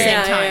out at chapter the three. same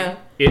Yeah, time.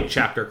 It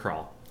chapter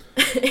Crawl.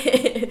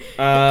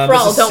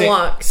 Crawl, this is don't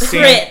walk.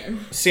 Crit.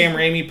 Sam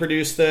Raimi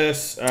produced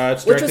this.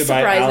 It's Which was directed by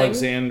surprising.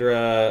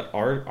 Alexandra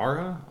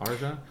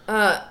Arja.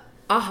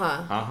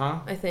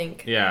 Aha. I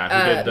think. Yeah,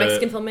 who did the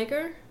Mexican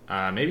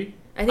filmmaker? maybe.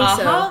 I think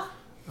so.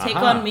 Take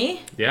Aha. on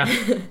me. Yeah,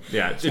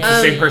 yeah. It's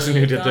the same person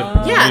who did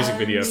the music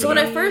video. So for when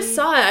that. I first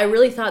saw it, I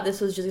really thought this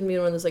was just gonna be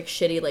one of those like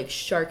shitty like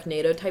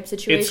Sharknado type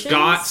situations. It's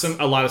got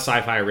a lot of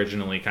sci-fi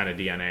originally kind of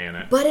DNA in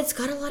it. but it's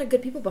got a lot of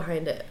good people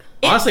behind it.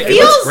 Honestly, it feels-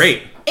 looks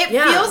great. It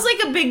Yeah. feels like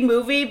a big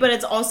movie, but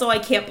it's also I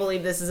can't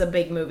believe this is a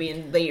big movie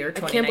in the year I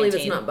 2019. can't believe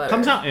it's not better.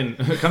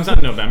 Comes out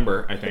in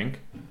November, I think.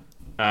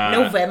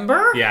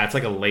 November? Yeah, it's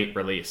like a late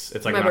release.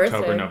 It's like My an birthday.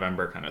 October,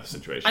 November kind of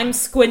situation. I'm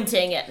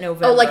squinting at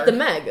November. Oh, like the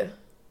Meg.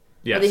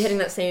 yes. Are they hitting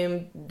that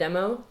same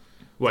demo?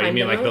 What you time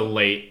mean, like demo? the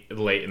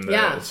late in the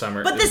Yeah.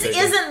 summer? But this They-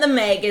 isn't the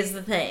Meg is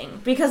the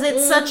thing because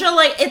it's such a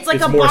it's like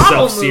It's a more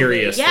bottle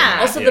self-serious movie. than Yeah.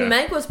 that. Also, Yeah. the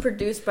Meg was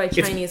produced by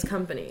Chinese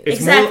companies. It's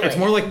Exactly. It's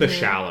more like The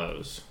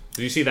Shallows.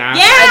 Did you see that?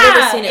 Yeah, I've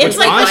never seen it. it's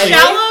Which like honestly- the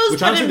Shallows, Which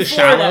but honestly, in The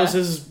Florida. Shallows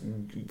is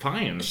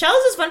fine.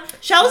 Shallows is fun.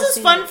 Shallows is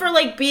fun for,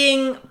 like,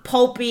 being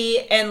pulpy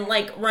and,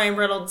 like, Ryan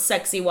Reynolds'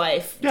 sexy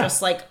wife. Yeah.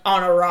 Just, like,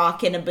 on a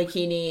rock in a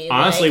bikini.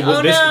 Honestly,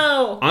 like,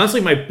 no!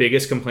 Honestly, my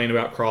biggest complaint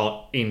about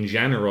Crawl in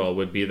general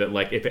would be that,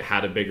 like, if it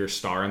had a bigger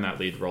star in that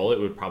lead role, it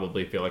would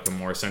probably feel like a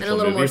more essential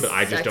movie, but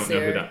I just don't know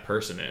who that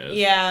person is.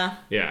 Yeah.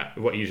 Yeah.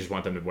 What, you just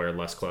want them to wear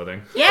less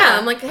clothing? Yeah,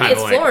 I'm like, hey,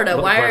 it's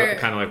Florida.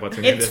 Kind of like what's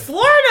her name? It's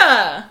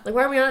Florida! Like,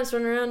 why are we not just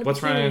running around?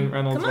 What's Ryan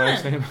Reynolds'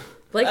 wife's name?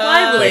 Blake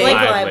Lively. Blake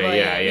Lively.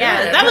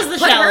 Yeah. That was the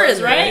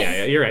Shallows, right?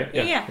 Yeah, you're right.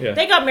 Yeah.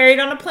 They got married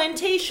on a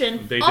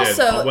plantation. They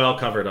also, did. Well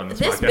covered on this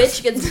podcast. This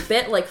bitch gets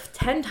bit like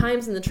 10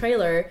 times in the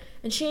trailer,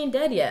 and she ain't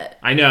dead yet.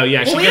 I know,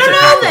 yeah. Well, we don't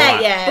know that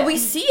yet. But we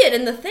see it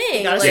in the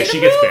thing. Like, she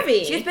gets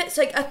bit. She gets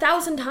bit like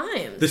 1,000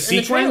 times. The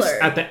sequence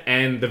at the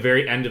end, the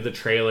very end of the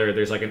trailer,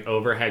 there's like an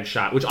overhead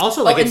shot, which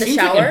also like it seems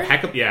shower? like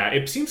impeccable. Yeah,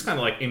 it seems kind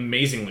of like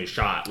amazingly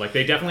shot. Like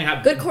they definitely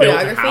have good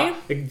choreography.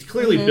 It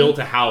clearly built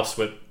a house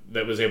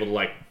that was able to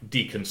like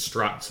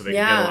deconstruct, so they could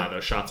get a lot of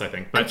those shots. I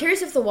think. But I'm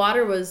curious if the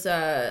water was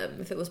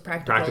if it was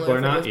practical or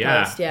not.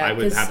 Yeah, I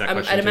would have that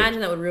question. I'd imagine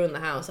that would ruin the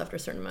house after a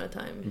certain amount of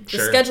time.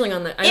 Sure. The scheduling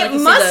on that. It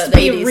must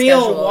be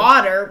real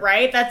water,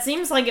 right? That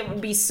seems like it would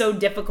be so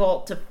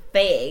difficult to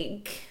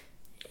fake.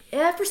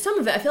 Yeah, for some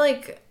of it, I feel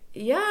like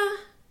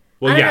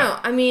Well, I don't know.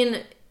 I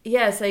mean.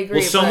 Yes, I agree.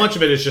 Well, so much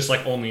of it is just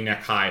like only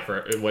neck high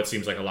for what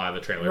seems like a lot of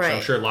the trailer. Right. So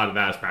I'm sure a lot of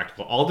that is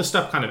practical. All the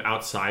stuff kind of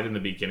outside in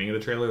the beginning of the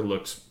trailer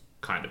looks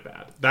kind of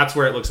bad. That's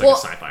where it looks like a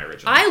sci-fi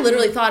original. I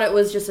literally thought it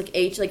was just like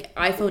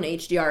iPhone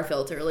HDR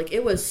filter. Like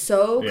it was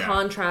so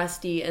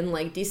contrasty and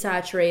like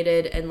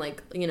desaturated and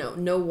like, you know,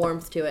 no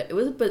warmth to it. It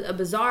was a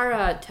bizarre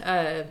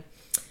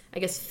I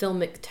guess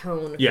filmic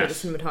tone for the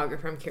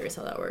cinematographer. I'm curious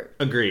how that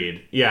worked.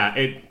 Agreed. Yeah,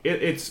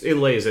 it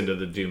lays into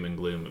the doom and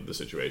gloom of the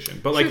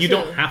situation. But like you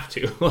don't have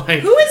to.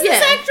 Like who is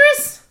this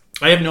actress?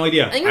 I have no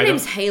idea. I think her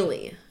name's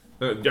Haley.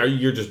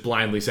 You're just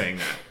blindly saying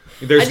that.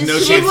 There's no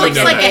chance she looks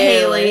like a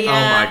Haley. Yeah.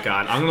 Oh my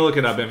god, I'm gonna look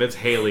it up. If it's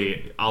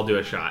Haley, I'll do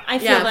a shot. I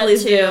feel that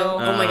please too. Oh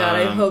my god,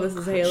 I hope this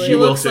is Haley. She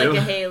looks like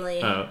a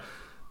Haley. Oh.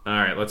 All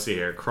right, let's see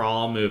here.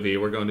 Crawl movie.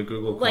 We're going to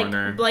Google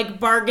Corner. Like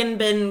bargain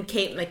bin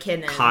Kate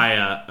McKinnon.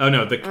 Kaya. Oh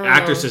no, the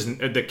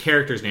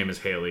character's name is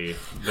Haley.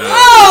 That's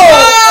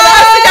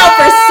out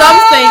for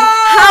something.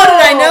 How did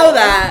I know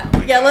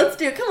that? Yeah, let's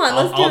do. Come on,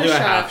 let's do a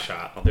shot. Half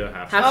shot. I'll do a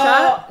half shot.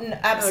 Half shot?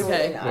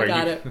 Absolutely not. I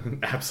got it.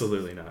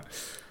 Absolutely not.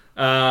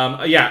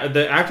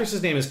 The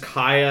actress's name is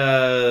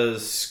Kaya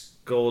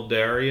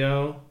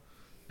Scoldario,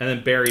 and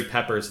then Barry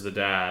Pepper's the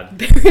dad.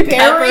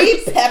 Barry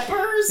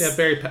Peppers? Yeah,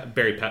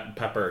 Barry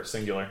Pepper,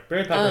 singular.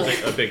 Barry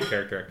Pepper's a big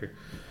character actor.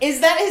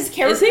 Is that his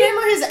character name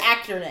or his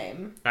actor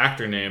name?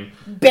 Actor name.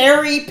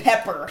 Barry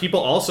Pepper.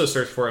 People also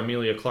search for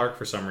Emilia Clarke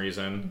for some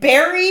reason.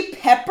 Barry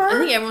Pepper? I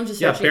think everyone's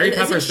just searching. Barry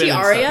Pepper's been in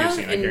stuff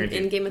you've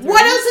seen, in Game of Thrones.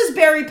 What else has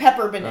Barry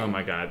Pepper been in? Oh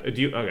my god.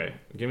 Okay,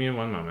 give me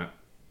one moment.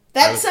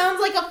 That sounds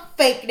like a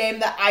fake name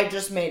that I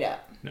just made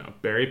up. No,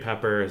 Barry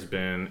Pepper has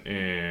been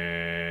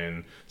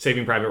in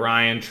Saving Private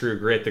Ryan, True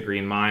Grit, The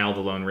Green Mile, The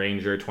Lone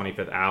Ranger,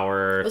 25th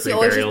Hour, Three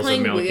Burials of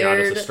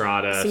Melquiades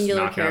Estrada,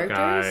 Knockout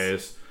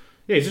Guys.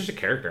 Yeah, he's just a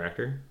character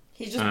actor.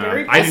 He's just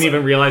Barry Pepper. I didn't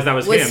even realize that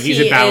was him. He's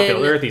in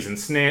Battlefield Earth, he's in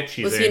Snitch,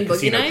 he's in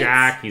Casino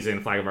Jack, he's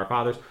in Flag of Our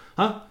Fathers.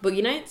 Huh?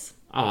 Boogie Nights?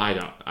 Oh, I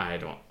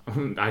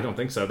don't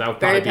think so. That would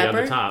probably be on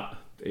the top.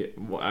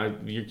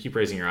 You keep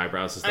raising your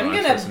eyebrows as though I'm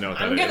supposed to know what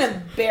that is. I'm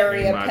gonna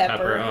bury a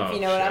pepper if you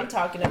know what I'm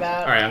talking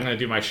about. All right, I'm gonna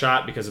do my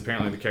shot because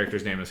apparently the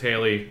character's name is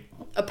Haley.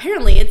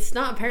 Apparently, it's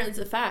not. Apparently, it's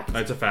a fact.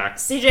 It's a fact.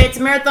 CJ, it's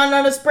a marathon,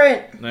 not a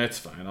sprint. That's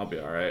fine. I'll be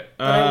all right.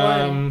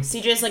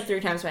 CJ's like 3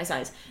 times my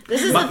size.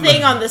 This is the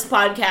thing on this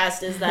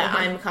podcast is that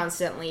I'm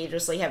constantly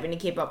just like having to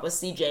keep up with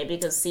CJ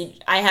because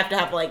CJ has to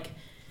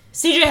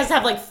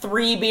have like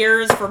 3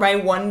 beers for my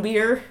 1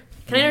 beer.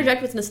 Can I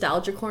interject with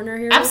Nostalgia Corner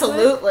here?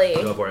 Absolutely.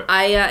 Go for it.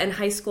 I, in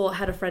high school,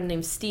 had a friend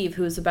named Steve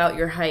who was about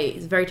your height.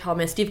 He's a very tall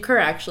man. Steve Kerr,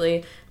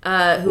 actually,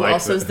 who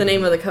also is the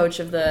name of the coach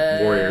of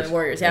the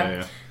Warriors.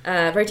 Yeah.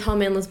 Very tall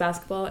man, loves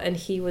basketball, and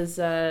he was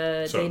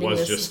dating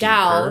this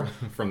gal. Steve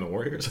Kerr from the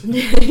Warriors?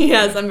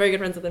 Yes, I'm very good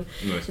friends with him.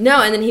 Nice.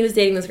 No, and then he was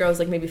dating this girl who was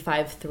like maybe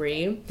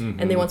 5'3",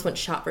 and they once went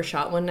shot for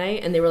shot one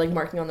night, and they were like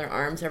marking on their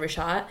arms every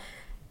shot.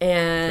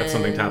 And that's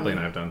something Tapley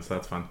and I have done, so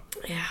that's fun.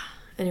 Yeah.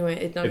 Anyway,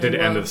 it did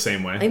end the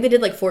same way. I think they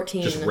did like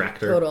 14 just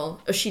wrecked her. Total.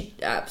 Oh, she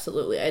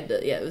absolutely.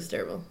 it was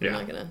terrible. Yeah,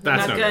 I'm not good.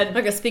 I'm not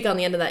gonna speak on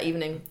the end of that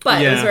evening,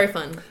 but it was very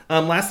fun.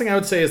 Last thing I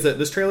would say is that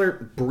this trailer,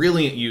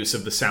 brilliant use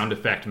of the sound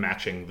effect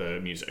matching the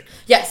music.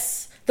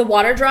 Yes, the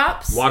water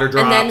drops, and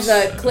then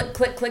the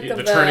click of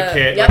the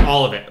tourniquet, like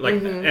all of it,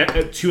 like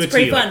to a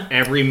T. Like,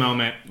 every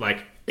moment,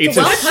 like. It's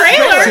a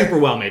super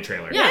well-made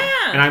trailer.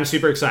 Yeah. And I'm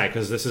super excited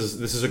because this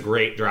is a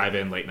great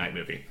drive-in late-night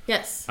movie.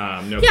 Yes.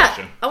 No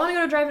question. I want to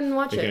go to drive-in and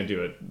watch You're going to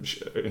do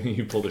it.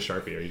 You pulled a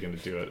Sharpie. Are you going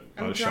to do it?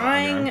 I'm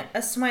drawing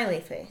a smiley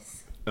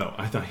face. Oh,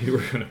 I thought you were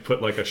going to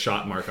put like a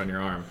shot mark on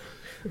your arm.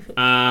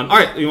 All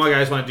right, you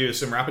guys want to do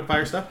some rapid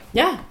fire stuff?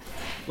 Yeah.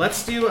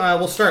 Let's do,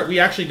 we'll start. We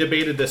actually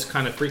debated this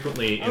kind of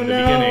frequently in the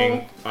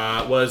beginning,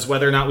 was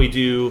whether or not we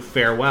do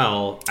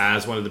Farewell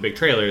as one of the big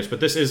trailers, but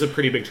this is a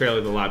pretty big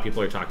trailer that a lot of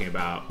people are talking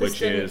about, This which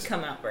didn't is...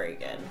 come out very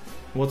good.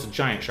 Well, it's a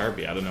giant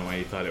Sharpie. I don't know why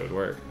you thought it would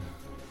work.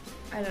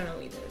 I don't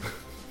know either.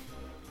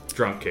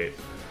 Drunk Kate.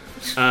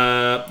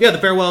 The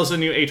Farewell is a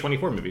new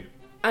A24 movie.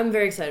 I'm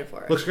very excited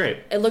for it. Looks great.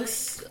 It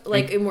looks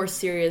like a more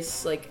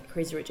serious, like,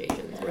 Crazy Rich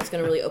Asians, where it's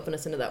going to really open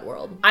us into that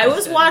world. I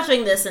was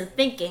watching this and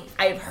thinking,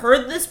 I've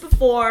heard this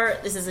before.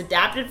 This is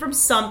adapted from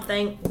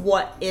something.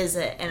 What is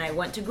it? And I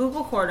went to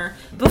Google Corner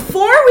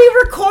before we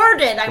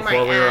recorded,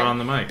 Before we were on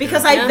the mic.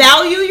 Because I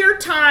value your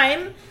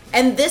time,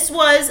 and this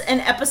was an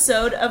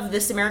episode of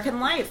This American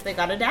Life that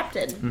got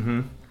adapted.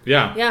 Mm-hmm.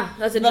 Yeah. Yeah,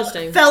 that's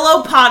interesting.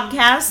 Fellow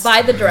podcast.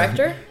 By the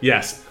director?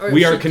 Yes. Or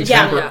We are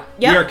Yeah.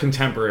 we are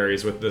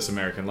contemporaries with This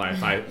American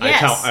Life. I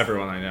tell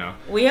everyone I know.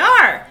 We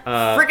are.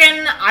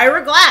 Freaking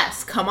Ira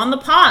Glass, come on the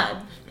pod.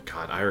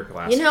 God, Ira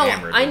Glass. You know,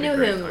 hammered I would be knew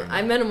great him. time.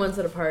 I met him once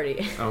at a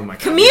party. Oh my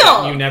God.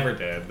 Camille! You never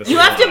did. This You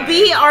is have a to lie.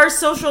 be our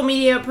social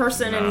media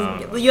person,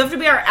 and you have to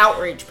be our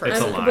outreach person.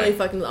 It's a I'm lie. completely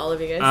fucking with all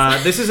of you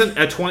guys. This isn't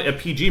a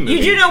PG movie.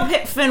 You do know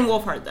Finn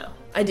Wolfhard, though.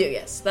 I do,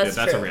 yes. That's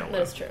that's true. a real lie.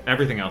 That is true.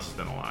 Everything else has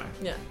been a lie.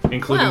 Yeah.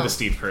 Including Well. the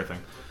Steve Kerr thing.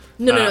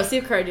 No,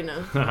 Steve Kerr, I do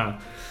know.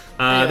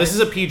 Anyway. This is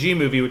a PG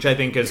movie, which I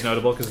think is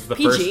notable because it's the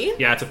PG? first.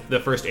 Yeah, it's the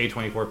first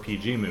A24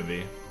 PG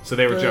movie. So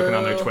they were joking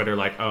on their Twitter,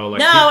 like, "Oh, like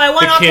No, I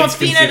want the kids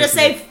can see Oscarfina to this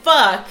say movie."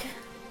 fuck.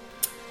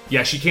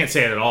 Yeah, she can't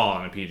say it at all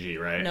on a PG,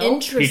 right? No.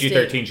 Interesting.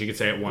 PG-13, she could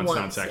say it once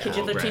non-sexual.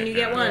 PG-13, right, you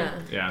get yeah.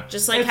 one. Yeah.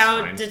 Just like It's how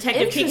fine.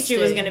 Detective Pikachu was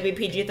Interesting. going to be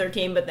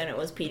PG-13, but then it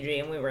was PG,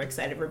 and we were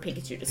excited for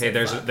Pikachu to say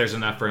Hey, fuck. there's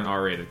enough for an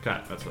R-rated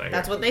cut. That's what I hear.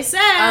 That's what they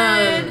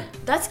said.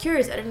 That's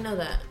curious. I didn't know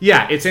that.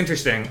 Yeah, it's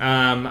interesting,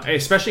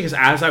 especially because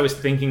as I was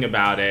thinking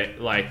about it,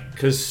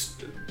 because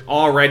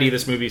already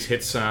this movie's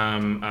hit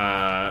some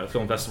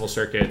film festival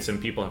circuits,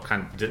 and people have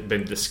kind of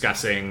been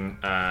discussing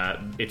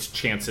its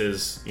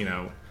chances,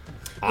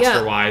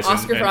 Oscar-wise.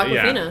 Oscar for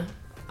Aquafina. Yeah.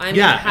 I'm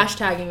Yeah.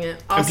 hashtagging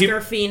it.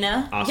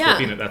 Oscarfina.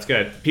 Oscarfina, that's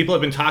good. People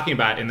have been talking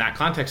about it in that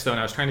context, though, and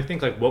I was trying to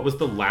think, what was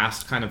the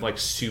last kind of,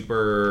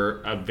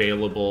 super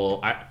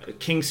available...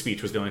 King's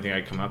Speech was the only thing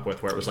I'd come up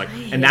with, where it was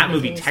and that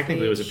movie King's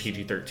technically was a Speech.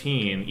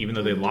 PG-13, even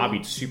though they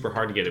lobbied super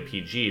hard to get a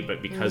PG,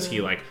 but because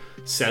he,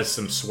 says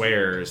some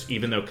swears,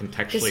 even though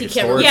contextually, he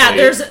can't- historically...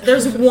 Yeah,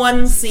 there's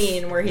one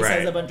scene where he Right.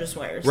 says a bunch of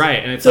swears.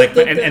 Right, and it's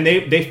and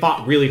they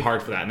fought really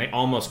hard for that, and they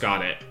almost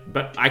got it.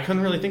 But I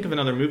couldn't really think of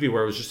another movie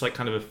where it was just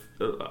kind of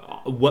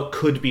what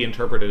could be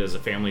interpreted as a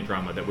family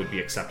drama that would be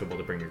acceptable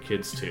to bring your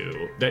kids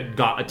to, that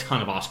got a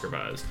ton of Oscar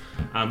buzz.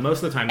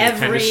 Most of the time, they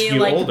tend to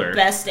skew older.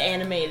 Best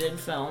animated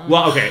film.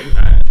 Well, okay,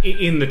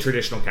 in the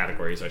traditional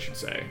categories, I should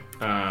say.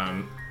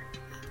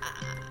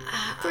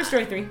 Toy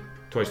Story 3.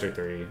 Toy Story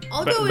 3.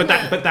 I'll but go but with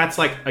that that. but that's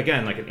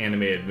an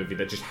animated movie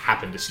that just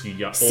happened to skew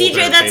older. CJ,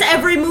 that's based on-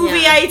 every movie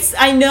Yeah.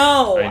 I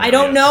know. I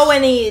don't know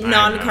any I know,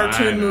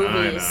 non-cartoon I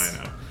movies.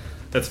 know.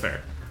 That's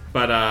fair.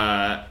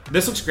 But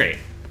this looks great.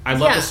 I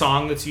love Yeah. the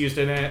song that's used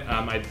in it.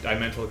 I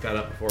meant to look that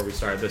up before we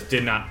started. This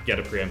did not get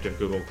a preemptive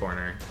Google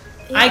Corner.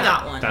 I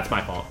got one. That's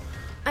my fault.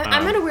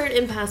 I'm at a weird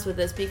impasse with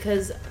this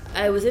because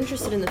I was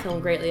interested in the film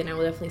greatly, and I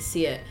will definitely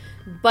see it.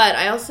 But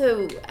I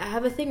also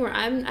have a thing where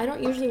I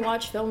don't usually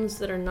watch films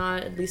that are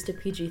not at least a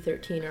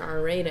PG-13 or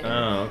R rating.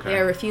 Oh, okay. Yeah,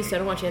 I refuse to. I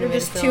don't watch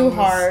animated just films. too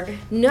hard.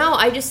 No,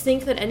 I just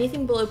think that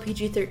anything below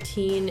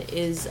PG-13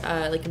 is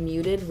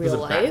muted real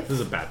life. This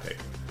is a bad take.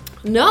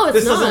 No, it's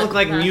This not. doesn't look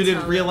like That's muted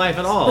how real life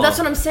at all. But that's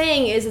what I'm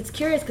saying is it's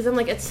curious because I'm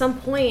at some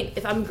point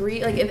if I'm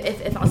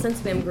if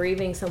ostensibly I'm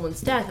grieving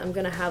someone's death, I'm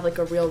gonna have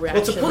a real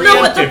reaction. it's a Well,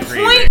 no, what the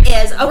Preemptive point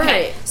is, okay,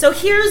 Right. so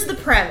here's the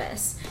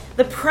premise.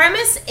 The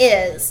premise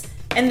is,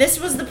 and this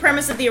was the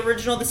premise of the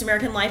original This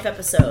American Life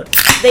episode,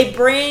 they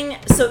bring,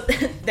 so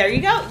there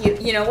you go.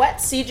 You know what,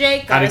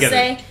 CJ, gotta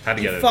say,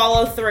 you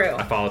follow through.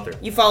 I follow through.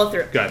 You follow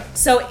through. Good.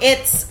 So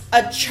it's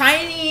a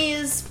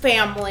Chinese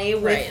family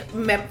with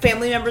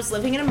family members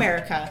living in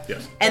America.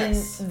 Yes. And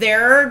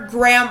their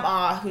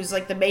grandma, who's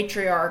the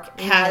matriarch,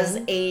 has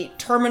a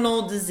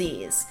terminal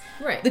disease.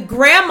 Right. The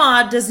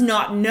grandma does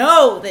not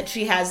know that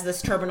she has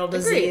this terminal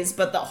disease,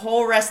 but the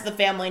whole rest of the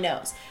family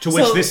knows. To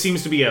which this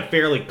seems to be a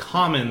fairly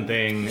common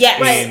thing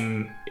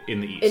in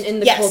the East. In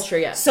the culture,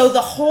 yes. So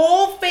the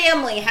whole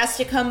family has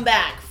to come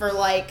back for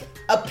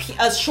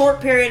a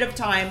short period of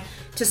time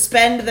to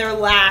spend their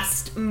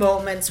last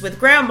moments with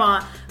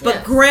grandma,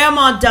 but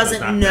grandma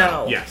doesn't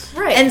know. Yes.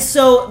 Right. And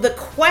so the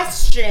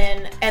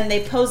question, and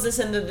they pose this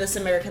into This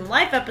American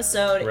Life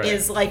episode,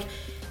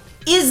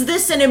 is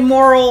this an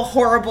immoral,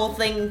 horrible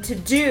thing to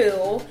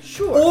do?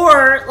 Sure.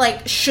 Or,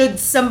 should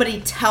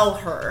somebody tell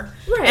her?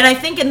 Right. And I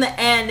think in the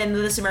end, in the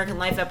This American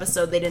Life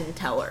episode, they didn't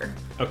tell her.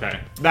 Okay.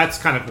 That's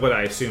kind of what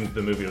I assumed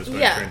the movie was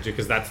going to turn into,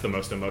 because that's the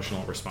most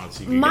emotional response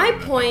you can My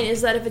get. point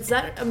is that if it's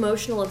that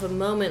emotional of a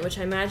moment, which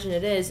I imagine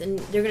it is, and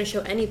they're going to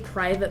show any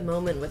private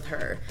moment with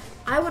her,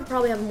 I would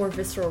probably have a more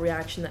visceral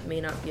reaction that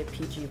may not be a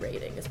PG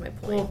rating, is my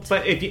point. Well,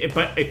 but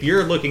if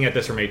you're looking at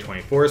this from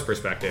A24's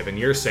perspective, and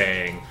you're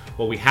saying,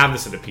 well, we have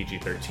this at a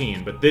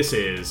PG-13, but this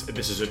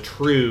is a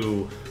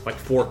true, like,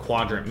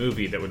 4-quadrant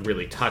movie that would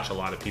really touch a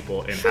lot of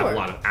people and have a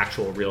lot of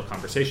actual real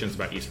conversations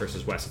about East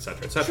versus West,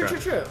 etc., etc.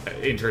 True.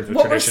 In terms of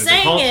what we're traditions and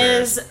saying culture.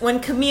 is, when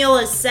Camille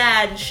is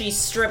sad, she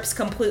strips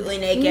completely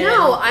naked.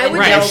 No, I would.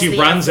 Right, she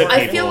runs at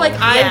people. I feel like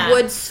I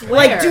would swear,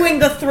 like doing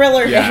the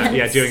Thriller dance.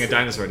 Yeah, doing a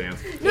dinosaur dance.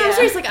 No, I'm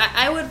serious. Like,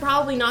 I would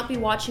probably not be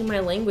watching my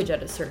language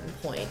at a certain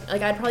point.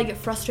 Like, I'd probably get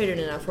frustrated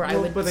enough where I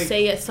would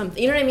say it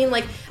something. You know what I mean?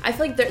 Like, I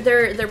feel like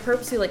they're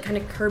purposely like kind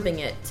of curbing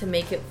it to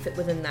make it fit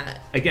within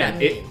that. Again,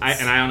 that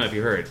I don't know if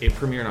you heard, it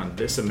premiered on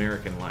This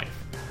American Life.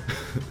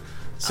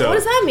 So, what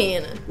does that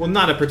mean? Well,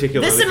 not a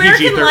particularly This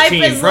American Life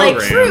PG-13 is program.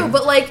 like True,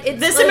 but like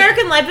This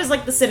American Life is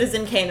like the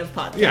Citizen Kane of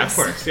podcasts. Yeah, of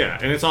course, yeah,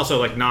 and it's also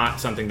like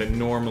not something that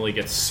normally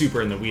gets super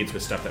in the weeds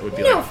with stuff that would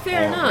be No, like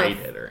fair enough.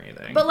 R-rated or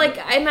anything. But like,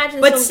 I imagine.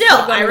 But some still,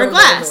 could go Ira over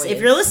Glass, the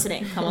if you're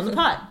listening, come on the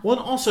pod. Well,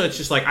 and also it's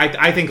just like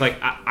I think like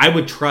I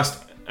would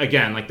trust.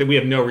 Again, like we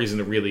have no reason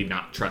to really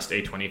not trust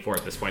A24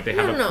 at this point. They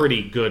have a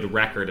pretty good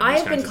record of I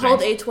these have been kinds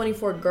called of things.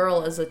 A24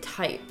 girl as a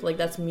type. Like,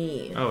 that's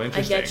me. Oh,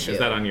 interesting. I get you. Is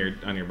that on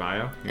your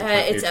bio?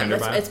 Your Tinder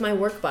bio? It's my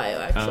work bio,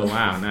 actually. Oh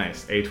wow,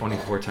 nice.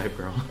 A24 type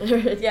girl.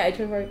 Yeah,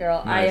 A24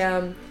 girl.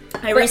 Nice.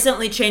 I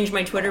recently changed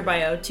my Twitter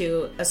bio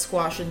to a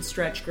squash and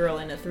stretch girl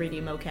in a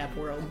 3D mocap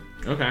world.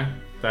 Okay.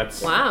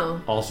 That's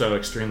wow. Also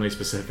extremely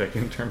specific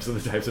in terms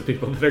of the types of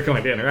people that are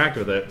going to interact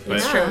with it. But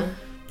It's true.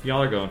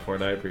 Y'all are going for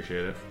it. I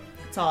appreciate it.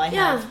 That's all I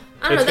have.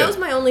 I don't know. It's That good. was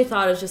my only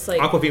thought. Is just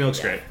like Awkwafina looks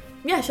great.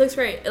 Yeah, she looks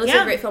great. It looks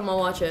like a great film. I'll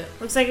watch it.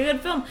 Looks like a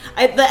good film.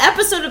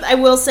 I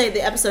will say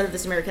the episode of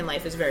This American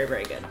Life is very,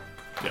 very good.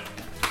 Yeah.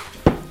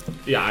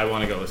 Yeah, I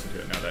want to go listen to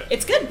it now that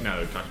it's good. Now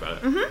that we've talked about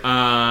it.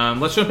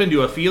 Mm-hmm. Let's jump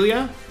into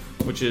Ophelia,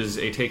 which is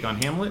a take on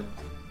Hamlet.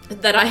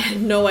 That I had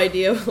no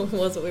idea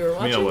was what we were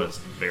watching. Camille was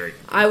very.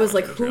 I was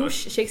like, who?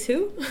 Shakes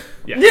who?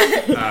 Yeah.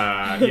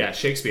 Yeah,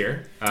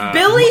 Shakespeare.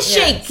 Billy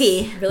Shaky.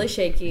 Yes. Billy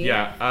Shaky.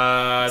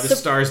 Yeah. This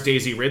stars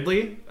Daisy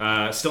Ridley.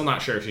 Still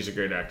not sure if she's a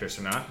great actress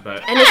or not,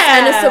 but. And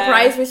a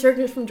surprise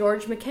resurgence from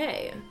George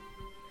McKay,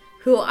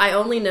 who I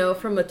only know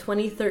from a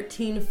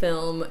 2013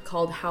 film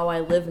called How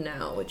I Live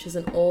Now, which is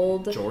an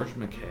old. George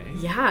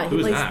McKay? Yeah, he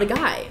Who's plays that? the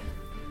guy.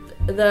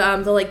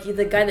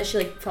 The guy that she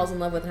like falls in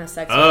love with and has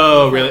sex with.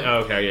 Oh, really? Oh,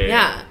 okay, yeah.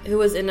 Yeah, who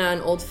was in an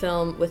old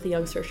film with the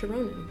young Saoirse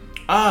Ronan.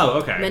 Oh,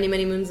 okay. Many,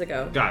 many moons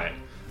ago. Got it.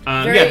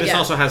 Very- yeah, this yeah.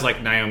 also has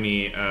like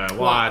Naomi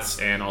Watts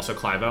and also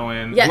Clive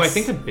Owen, Yes. who I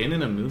think have been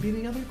in a movie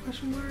together.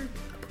 Question mark.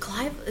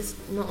 Clive is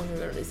not looking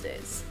good these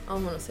days. I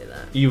don't want to say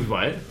that. You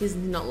what? He's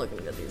not looking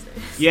good these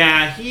days.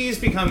 Yeah, he's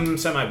become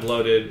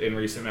semi-bloated in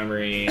recent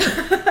memory.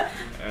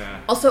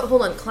 Also,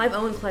 hold on. Clive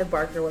Owen, Clive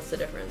Barker. What's the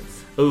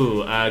difference?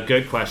 Ooh,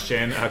 good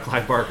question.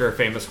 Clive Barker,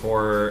 famous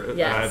horror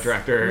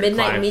director.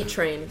 Midnight Meat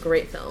Train.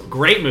 Great film.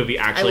 Great movie,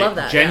 actually. I love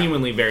that.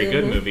 Genuinely very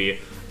good movie.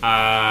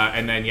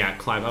 And then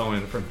Clive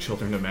Owen from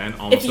Children of Men.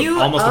 Almost a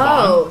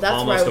Bond. That's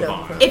almost where a I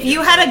would Bond. know. If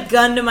you had a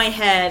gun to my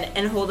head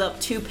and hold up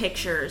two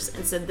pictures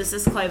and said, this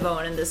is Clive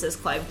Owen and this is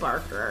Clive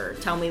Barker,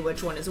 tell me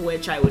which one is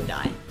which, I would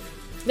die.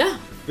 Yeah.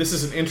 This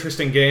is an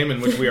interesting game in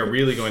which we are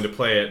really going to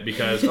play it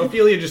because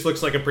Ophelia just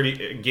looks like a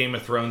pretty Game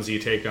of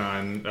Thronesy take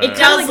on. It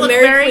does like look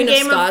Mary very Queen of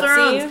Game of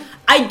Scotsy. Thrones.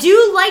 I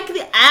do like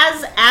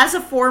as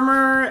a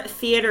former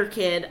theater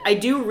kid, I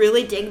do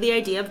really dig the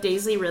idea of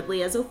Daisy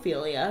Ridley as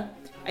Ophelia.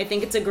 I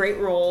think it's a great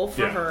role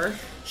for her.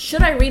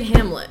 Should I read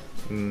Hamlet?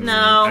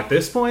 No. At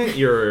this point,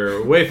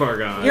 you're way far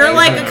gone. You're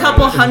like a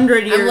couple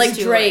hundred years I'm like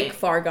too Drake, late.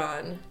 far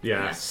gone.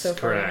 Yes, so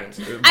far correct.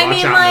 gone. Watch I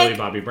mean, out, like, Millie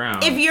Bobby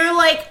Brown. If you're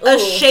like a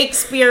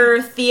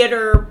Shakespeare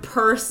theater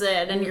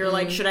person and you're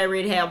like, should I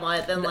read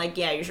Hamlet? Then like,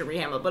 yeah, you should read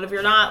Hamlet. But if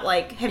you're not,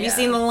 like, have you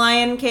seen The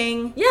Lion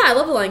King? Yeah, I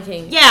love The Lion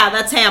King. Yeah,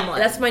 that's Hamlet.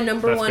 That's my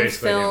number That's one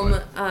basically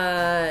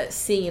film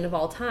scene of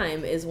all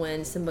time is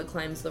when Simba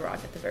climbs the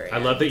rock at the very I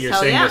end. love that you're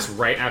Hell saying yeah. this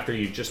right after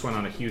you just went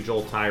on a huge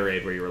old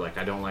tirade where you were like,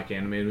 I don't like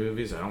animated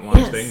movies. I don't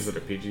watch things that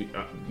are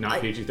not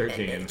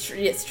PG-13.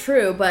 It's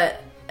true,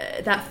 but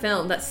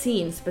that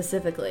scene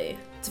specifically.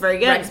 It's very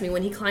good. Wrecks me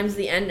when he climbs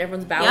the end and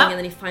everyone's bowing and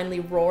then he finally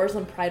roars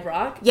on Pride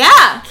Rock.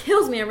 Yeah.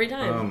 Kills me every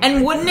time.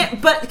 And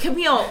but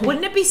Camille,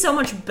 wouldn't it be so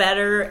much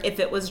better if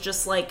it was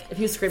just like if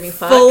he was screaming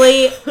fuck?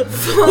 fully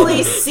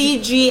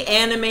CG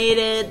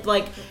animated,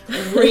 like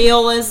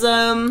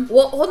realism?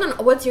 Well, hold on.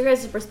 What's your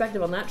guys'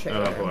 perspective on that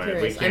trailer? Oh boy, I'm we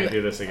curious. can't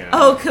do this again.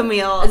 Oh,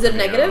 Camille. Is it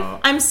negative?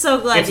 I'm so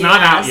glad It's you not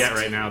asked. out yet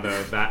right now,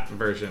 though, that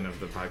version of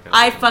the podcast.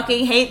 I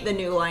fucking hate the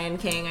new Lion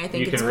King. I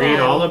think You it's can read bad.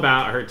 all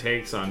about her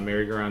takes on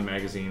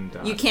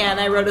merry-go-round-magazine.com. You can.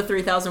 I wrote a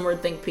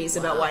 3,000-word think piece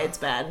about why it's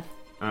bad.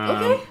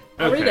 Okay.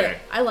 I'll read it.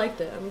 I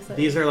liked it. I'm excited.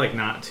 These are like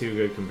not too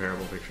good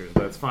comparable pictures,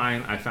 but it's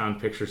fine. I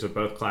found pictures of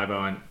both Clive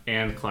Owen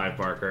and Clive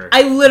Barker.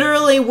 I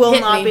literally will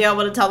Hit not me. be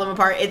able to tell them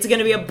apart. It's going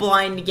to be a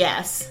blind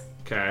guess.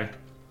 Okay.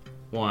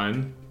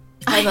 1,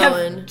 Clive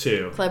Owen.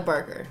 2. Clive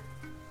Barker.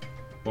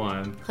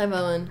 1. Clive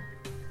Owen.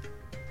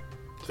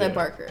 Clive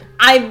Barker.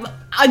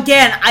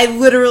 I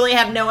literally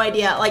have no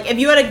idea. Like, if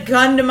you had a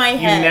gun to my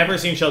head. You've never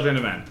seen Children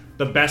of Men.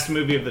 The best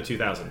movie of the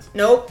 2000s.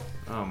 Nope.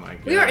 Oh my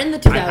god. We are in the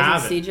 2000s, I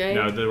haven't. CJ.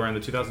 No, we're in the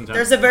 2010s.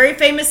 There's a very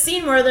famous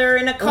scene where they're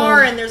in a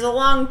car and there's a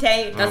long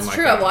take. That's my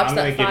true. God. I've watched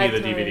that I'm going 5 to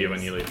give you the DVD times.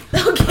 when you leave.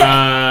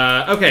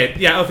 Okay. Okay,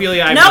 yeah,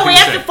 Ophelia. I have No, nothing we to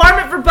have say. to farm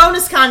it for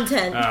bonus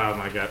content. Oh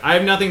my god. I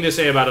have nothing to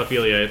say about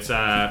Ophelia. It's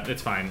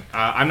fine.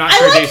 I'm not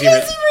sure I like Daisy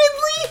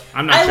Ridley.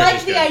 I'm not I sure like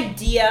she's the good.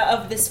 idea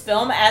of this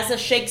film as a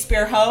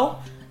Shakespeare hoe.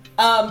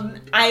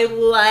 I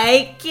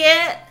like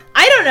it.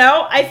 I don't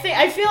know.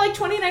 I feel like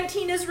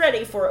 2019 is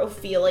ready for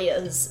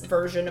Ophelia's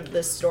version of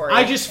this story.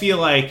 I just feel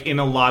like in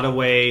a lot of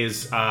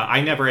ways,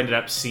 I never ended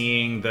up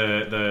seeing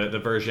the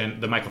version,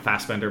 the Michael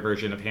Fassbender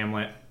version of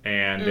Hamlet,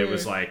 and it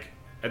was like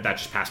that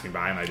just passed me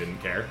by and I didn't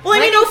care. Well, I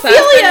mean, Michael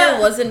Ophelia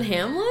Fassbender was in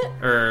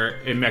Hamlet? Or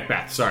in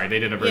Macbeth. Sorry, they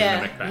did a version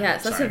of Macbeth. Yeah,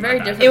 so that's Sorry, a very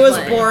my bad. different It was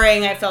play.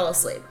 boring. I fell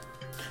asleep.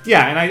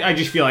 Yeah, and I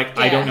just feel like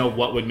I Yeah. don't know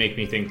what would make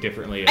me think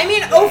differently. I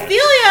mean,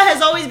 Ophelia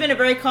has always been a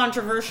very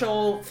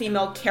controversial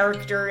female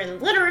character in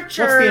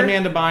literature. What's the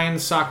Amanda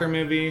Bynes soccer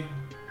movie?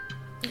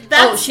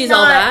 That's she's not,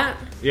 all that?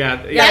 Yeah,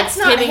 That's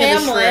not Taming of the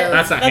Hamlet. Shrew.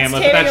 That's not Hamlet, but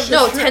Taming that's- of the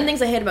No, Shrew. 10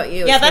 Things I Hate About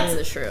You. Yeah, is Taming that's- of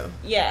the Shrew.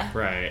 Yeah.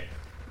 Right.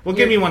 Well,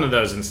 give me one of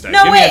those instead.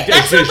 No, Give wait, me a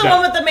that's not the shot.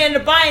 one with Amanda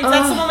Bynes.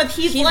 That's the one with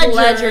Heath Heath Ledger.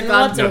 Ledger, and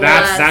God lots No, of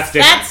that's West.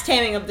 different. That's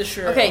Taming of the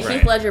Shrew. Okay, Right.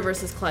 Heath Ledger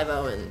versus Clive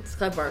Owen. It's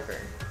Clive Barker.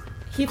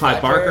 Heath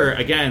Clive Ledger. Barker,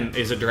 again,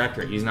 is a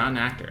director. He's not an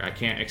actor. I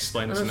can't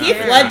explain this enough.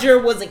 Heath Ledger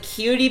was a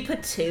cutie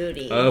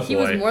patootie. Oh, He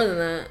was boy. more than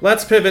that.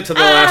 Let's pivot to the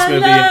last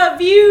movie. I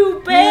love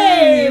you,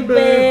 baby.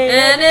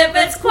 And if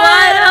it's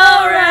quite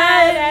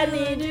alright, I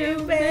need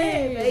you,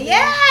 baby.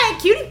 Yeah,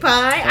 cutie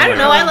pie. I don't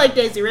know. I like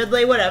Daisy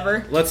Ridley.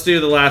 Whatever. Let's do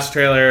the last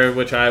trailer,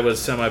 which I was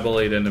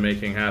semi-bullied into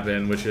making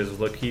happen, which is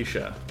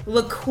LaQuisha.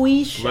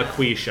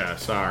 LaQuisha,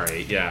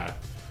 sorry, yeah.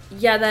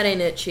 Yeah, that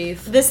ain't it,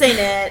 Chief. This ain't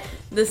it.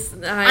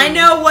 I I'm-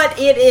 know what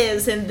it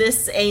is, and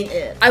this ain't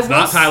it. It's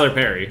not Tyler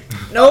Perry.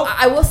 Nope.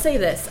 I will say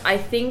this. I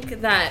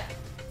think that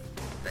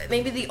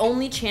maybe the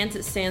only chance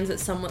it stands at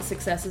somewhat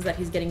success is that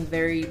he's getting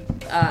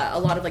a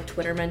lot of like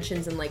Twitter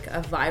mentions in like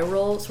a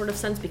viral sort of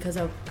sense because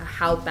of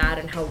how bad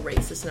and how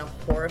racist and how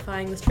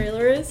horrifying this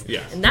trailer is.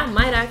 Yes. And that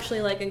might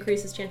actually like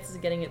increase his chances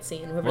of getting it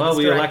seen. Whoever Well, this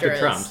we director elected is.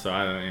 Trump, so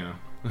I don't,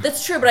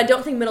 That's true, but I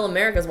don't think Middle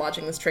America's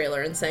watching this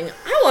trailer and saying,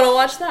 I want to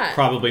watch that.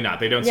 Probably not.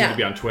 They don't seem Yeah. to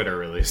be on Twitter,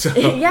 really. So.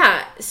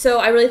 Yeah, so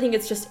I really think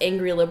it's just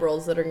angry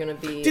liberals that are going to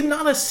be... Did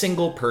not a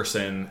single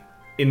person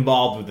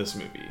involved with this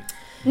movie?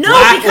 No,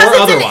 Black because or it's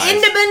otherwise. an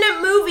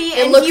independent movie,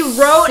 It and looks he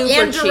wrote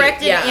super and cheap,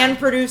 directed yeah. and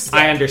produced it.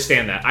 I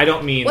understand that. I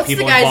don't mean What's the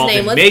people guy's involved name?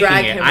 in Let's making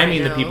drag it. him I right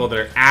mean the now. people that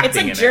are acting It's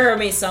like in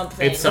Jeremy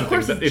something. it. It's something.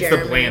 course it's It's the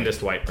Jeremy.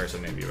 blandest white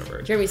person name you've ever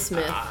heard. Jeremy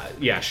Smith.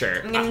 Yeah,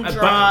 sure. I'm gonna But-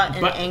 draw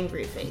an but-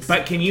 angry face.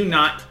 But can you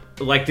not,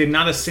 like, did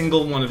not a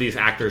single one of these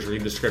actors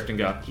read the script and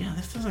go, yeah,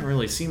 this doesn't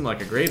really seem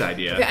like a great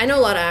idea? Okay, I know a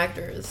lot of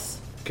actors.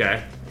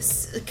 Okay.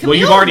 Camille Well,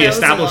 you've already knows a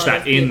established lot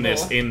of that in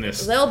people.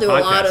 this They'll do podcast.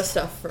 a lot of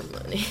stuff for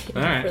money.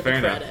 All right, for the fair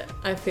enough. credit.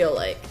 I feel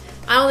like.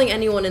 I don't think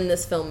anyone in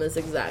this film is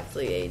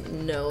exactly a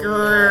known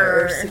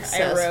Grrr, or I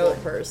successful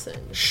wrote. person.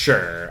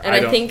 Sure. And I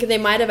don't- think they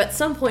might have at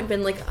some point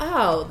been like,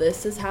 oh,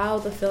 this is how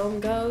the film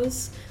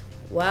goes.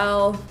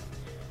 Well,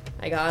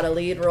 I got a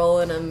lead role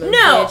in a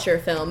No. feature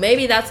film.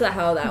 Maybe that's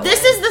how that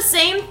This went. is the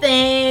same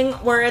thing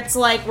where it's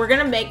like, we're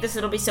gonna make this,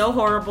 it'll be so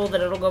horrible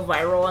that it'll go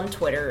viral on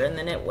Twitter, and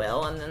then it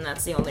will, and then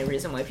that's the only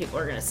reason why people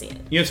are gonna see it.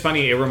 You know, it's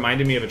funny. It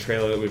reminded me of a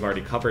trailer that we've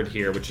already covered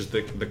here, which is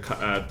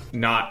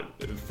not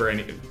for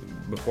any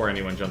before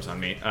anyone jumps on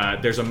me.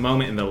 There's a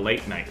moment in the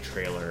late night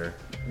trailer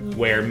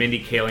where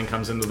Mindy Kaling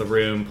comes into the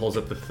room, pulls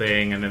up the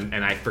thing,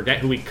 and I forget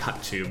who we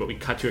cut to, but we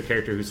cut to a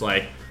character who's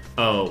like,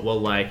 "Oh, well,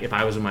 like if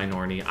I was a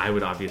minority, I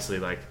would obviously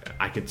like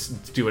I could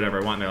do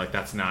whatever I want." And they're like,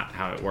 "That's not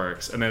how it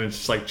works." And then it's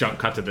just like jump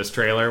cut to this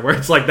trailer where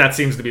it's like that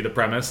seems to be the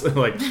premise,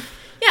 like.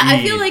 Yeah,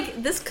 I feel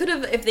like this could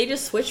have, if they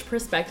just switched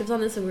perspectives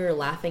on this and we were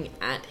laughing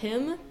at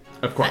him,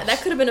 Of course. that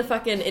could have been a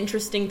fucking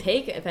interesting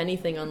take, if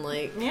anything, on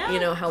like, Yeah.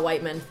 you know, how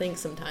white men think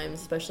sometimes,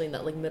 especially in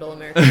that like middle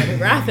American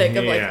demographic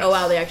of like, Yes. oh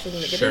wow, they actually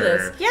think they could do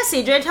Sure. this. Yeah,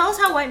 CJ, tell us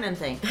how white men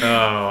think. Oh,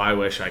 I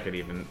wish I could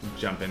even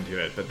jump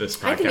into it, but this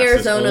podcast I think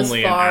Arizona's is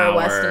only far an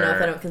west hour.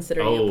 enough I don't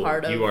consider you a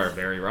part of. You are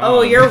very wrong.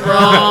 Oh, you're wrong.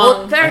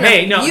 Well, fair enough.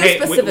 Hey, no, you hey,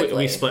 specifically.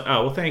 we split.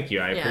 Oh, well, thank you.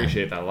 I Yeah.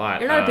 appreciate that a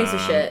lot. You're not a piece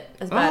of shit,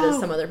 as bad as oh.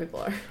 some other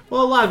people are.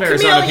 Well, a lot of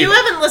Arizona Camille, you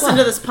people. haven't listened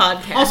to this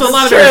podcast. Also, a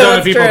lot of true, Arizona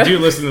that's people true. do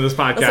listen to this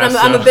podcast. Listen,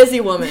 I'm a busy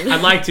woman.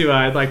 I'd like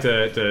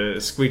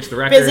to squeach the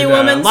record. Busy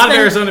woman, a lot of spend-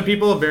 Arizona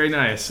people, very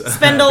nice.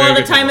 Spend a lot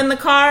of time in the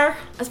car.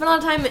 I spent a lot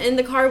of time in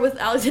the car with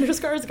Alexander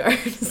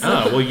Skarsgård. So.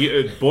 Oh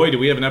well, boy, do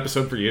we have an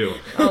episode for you.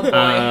 Oh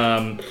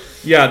boy.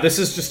 Yeah, this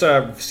is just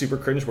a super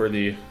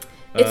cringeworthy.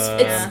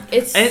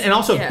 It's And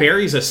also yeah.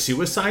 buries a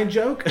suicide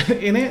joke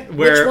in it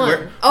where Which one?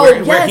 where, Oh,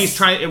 where, where yes. he's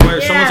trying where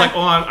Yeah. someone's like, "Oh,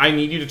 I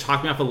need you to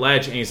talk me off a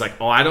ledge," and he's like,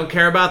 "Oh, I don't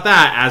care about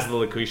that," as the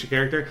LaQuisha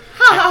character,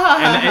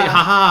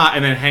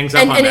 and then hangs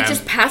up on and them. it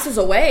just passes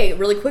away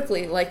really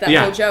quickly, like that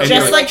Yeah, whole joke. and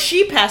Just you're like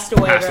she passed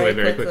away Passed very away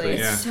very quickly. quickly,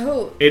 yeah.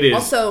 So It is.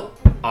 Also,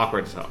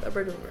 Awkward as hell. A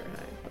bridge wasn't very high.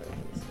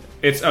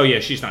 It's oh yeah,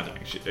 she's not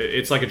dying.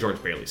 It's like a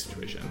George Bailey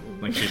situation.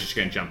 Like she's just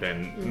gonna jump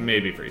in,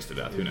 maybe freeze to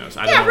death. Who knows?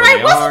 I don't know right. where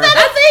they Wasn't are.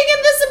 that a thing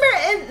in this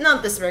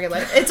not this American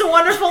Life? It's a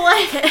Wonderful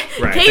Life.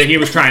 Right. That he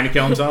was trying to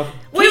kill himself.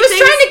 Well, he was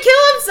trying to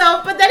kill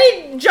himself, but then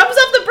he jumps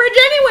off the bridge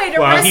anyway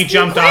to rescue he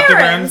jumped Clarence. off the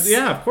ground.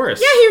 Yeah, of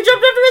course. Yeah, he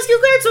jumped off to rescue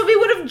Clarence. So if he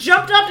would have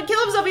jumped off to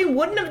kill himself, he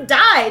wouldn't have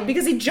died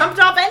because he jumped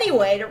off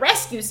anyway to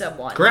rescue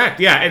someone. Correct.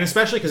 Yeah, and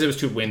especially because it was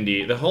too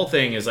windy. The whole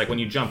thing is like when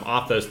you jump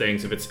off those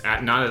things, if it's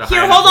not at a high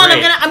Here, hold on.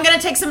 I'm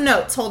gonna take some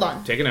notes. Hold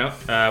on. Take a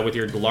note with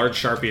your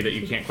large Sharpie that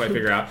you can't quite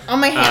figure out. On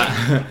my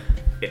hand.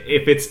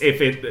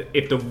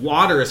 If the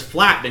water is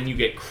flat, then you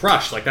get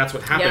crushed. Like that's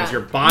what happens. Yeah.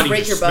 Your body You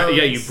break just your bones.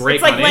 you break.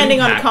 It's like on landing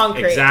impact. on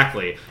concrete.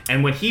 Exactly.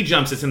 And when he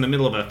jumps, it's in the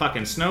middle of a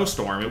fucking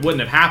snowstorm. It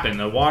wouldn't have happened.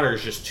 The water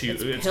is just too.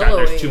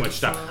 There's too much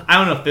stuff. I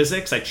don't know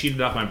physics. I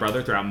cheated off my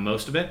brother throughout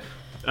most of it.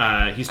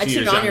 He's 2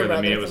 years younger than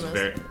me. It was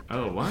very.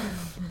 Oh what?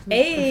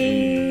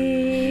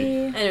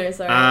 Hey. Anyway,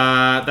 sorry.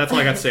 That's all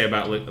I got to say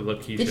about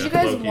Lakeisha. Did you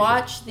guys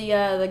watch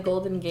the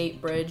Golden Gate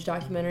Bridge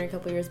documentary a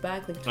couple years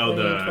back, like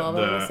 2012? I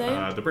want to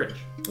say the bridge.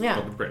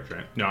 Yeah, the bridge,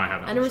 right? No, I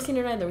haven't. I've never seen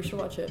it either. We should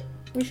watch it.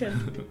 We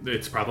should.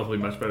 It's probably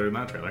much better than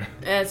that trailer.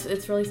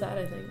 It's really sad,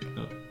 I think.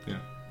 Oh, yeah.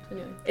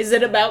 Anyway. Is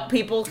it about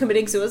people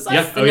committing suicide?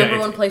 Yeah. It's the number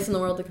one place in the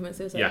world to commit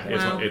suicide. Yeah,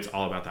 Wow. it's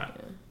all about that.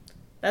 Yeah.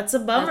 That's a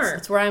bummer.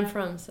 It's where I'm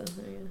from, so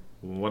there you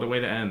go. What a way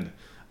to end.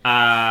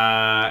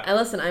 And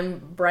listen, I'm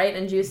bright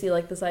and juicy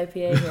like this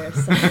IPA here.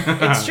 So.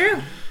 It's true.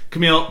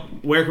 Camille,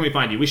 where can we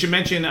find you? We should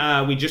mention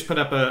we just put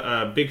up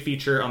a big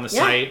feature on the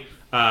site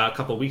a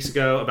couple of weeks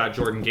ago about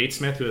Jordan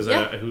Gatesmith,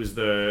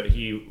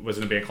 he was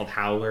in a band called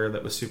Howler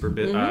that was super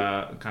big,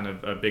 kind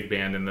of a big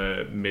band in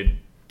the mid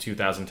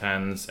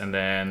 2010s, and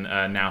then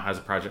now has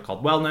a project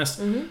called Wellness.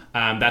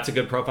 That's a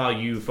good profile.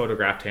 You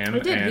photographed him. I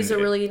did. And he's a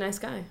really nice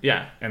guy.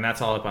 Yeah, and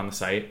that's all up on the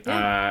site.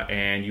 Yeah.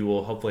 And you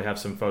will hopefully have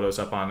some photos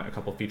up on a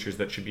couple features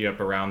that should be up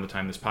around the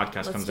time this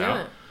podcast comes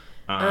out.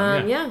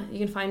 Yeah, you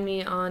can find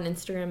me on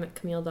Instagram at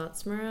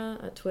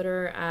Camille.Smura, at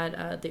Twitter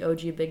at the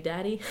OG Big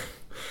Daddy.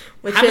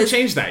 Which haven't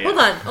changed that yet.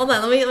 Hold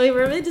on. Let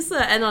me just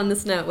end on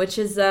this note, which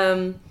is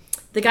the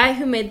guy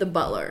who made The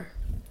Butler.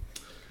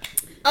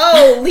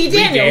 Oh, Lee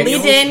Daniels.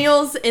 Lee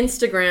Daniels'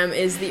 Instagram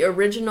is the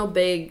original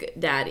Big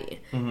Daddy.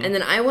 And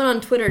then I went on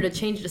Twitter to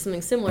change it to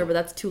something similar, but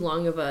that's too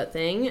long of a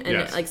thing.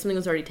 And something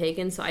was already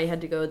taken, so I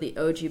had to go the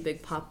OG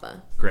Big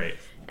Papa. Great.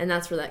 And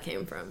that's where that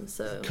came from.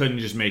 So couldn't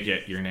just make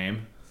it your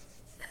name?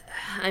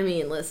 I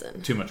mean,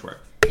 listen. Too much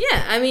work.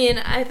 Yeah, I mean,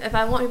 if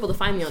I want people to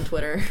find me on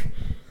Twitter,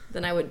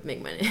 then I would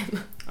make my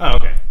name. Oh,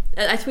 okay.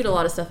 I tweet a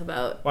lot of stuff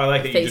about. Well, I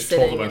like that you just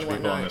told a bunch of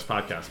people on this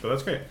podcast, but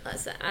that's great.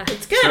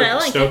 It's good. I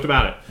like it. Stoked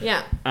about it.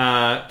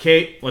 Yeah.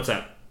 Kate, what's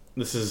up?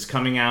 This is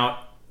coming out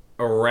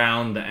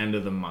around the end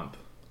of the month.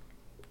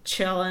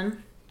 Chillin'.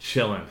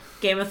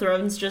 Game of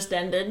Thrones just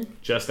ended.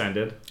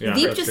 Yeah,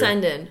 Veep just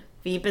ended.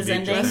 Veep is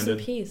ending. Rest in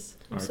peace.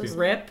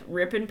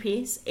 Rip in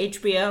peace.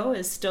 HBO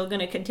is still going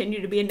to continue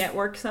to be a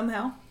network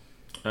somehow.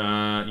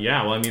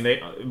 Yeah, well, I mean,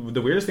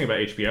 the weirdest thing about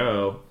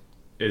HBO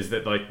is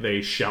that like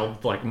they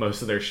shelved like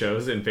most of their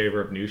shows in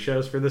favor of new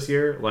shows for this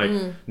year. Like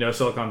no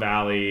Silicon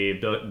Valley,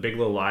 Big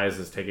Little Lies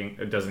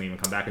it doesn't even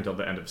come back until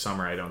the end of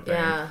summer, I don't think.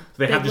 Yeah. So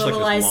they have just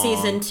Little like Lies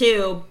season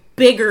 2,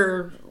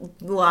 Bigger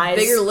Lies.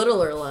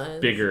 Littler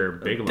Lies.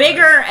 Bigger Lies.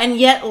 Bigger and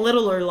yet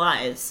littler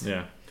lies.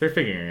 Yeah. They're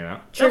figuring it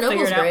out.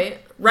 Chernobyl's great.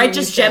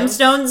 Righteous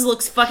Gemstones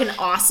looks fucking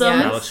awesome.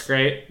 That looks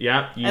great.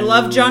 Yeah. I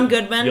love John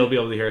Goodman. You'll be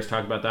able to hear us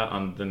talk about that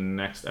on the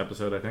next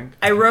episode, I think.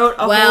 I wrote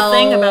a whole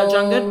thing about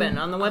John Goodman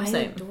on the website.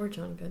 I adore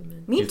John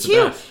Goodman. Me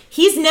too.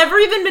 He's never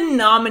even been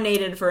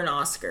nominated for an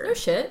Oscar. No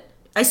shit.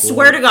 I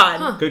swear to God.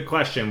 Huh. Good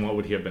question. What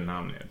would he have been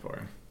nominated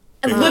for?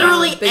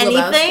 Literally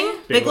anything.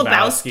 Big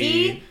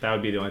Lebowski. That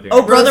would be the only thing.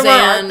 Oh, Brother,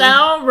 Where Art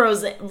Thou?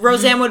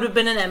 Roseanne would have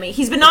been an Emmy.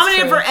 He's been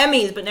nominated for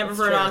Emmys, but never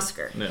for an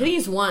Oscar. No.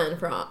 He's won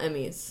for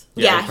Emmys.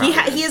 Yeah,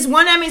 he has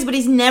won Emmys, but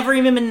he's never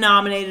even been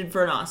nominated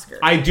for an Oscar.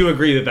 I do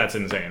agree that that's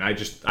insane.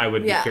 I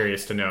would be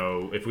curious to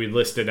know if we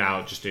listed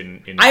out just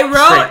in straight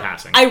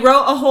passing. I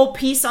wrote a whole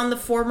piece on the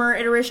former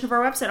iteration of our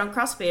website on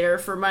Crossfader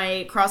for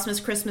my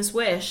Christmas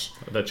wish.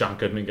 That John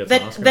Goodman gets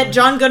an Oscar. That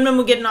John Goodman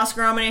would get an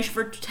Oscar nomination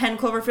for 10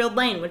 Cloverfield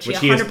Lane, which he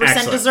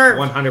 100% deserved.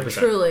 100%.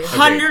 Truly.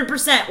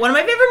 100%. One of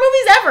my favorite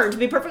movies ever, to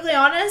be perfectly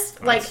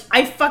honest. Like,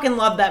 I fucking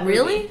love that movie.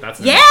 Really?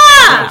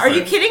 Yeah! Are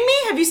you kidding me?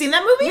 Have you seen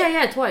that movie?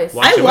 Yeah, twice.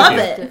 I love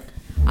it.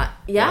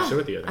 Yeah, watched it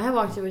with you. I have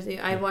watched it with you.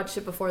 I watched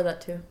it before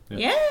that too.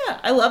 Yeah,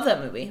 I love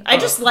that movie. I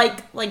just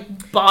like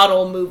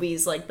bottle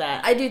movies like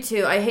that. I do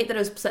too. I hate that it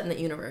was set in that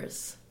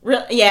universe.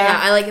 Really? Yeah.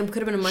 I like it.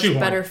 Could have been a much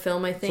better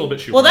film, I think.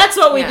 Well, that's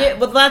what we did.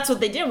 Well, that's what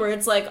they did. Where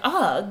it's like,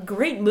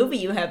 great movie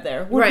you have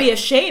there. Would be a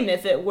shame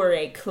if it were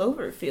a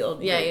Cloverfield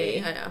movie.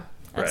 Yeah.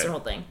 That's the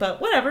whole thing.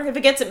 But whatever. If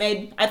it gets it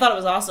made, I thought it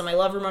was awesome. I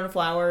love Ramona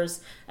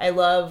Flowers. I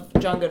love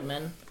John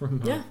Goodman.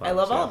 I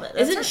love all of it.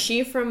 Isn't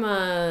she from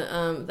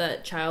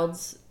that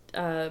Child's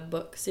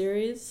book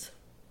series?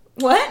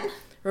 What?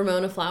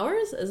 Ramona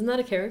Flowers? Isn't that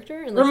a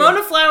character?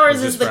 Ramona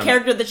Flowers is the from-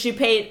 character that she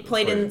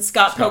played in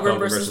Scott Pilgrim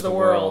versus the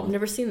World. I've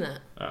never seen that.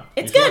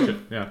 It's you should good.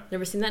 watch it. Yeah.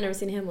 Never seen that. Never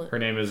seen Hamlet. Her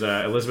name is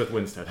Elizabeth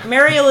Winstead.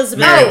 Mary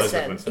Elizabeth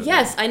Winstead.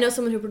 Yes, I know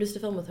someone who produced a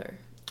film with her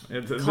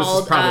This is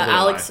called probably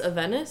Alex why. of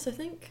Venice, I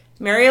think.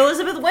 Mary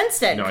Elizabeth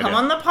Winstead, No come idea.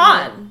 on the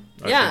pod.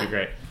 That Yeah. should be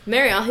great.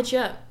 Mary, I'll hit you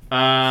up.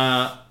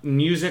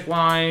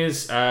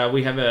 Music-wise,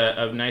 we have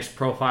a nice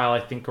profile, I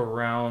think,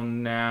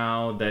 around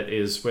now that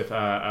is with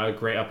a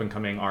great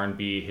up-and-coming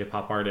R&B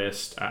hip-hop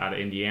artist out of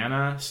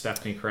Indiana.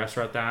 Stephanie Caress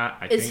wrote that,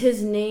 I think. Is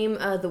his name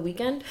The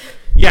Weeknd?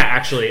 Yeah,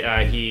 actually,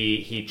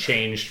 he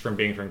changed from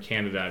being from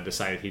Canada,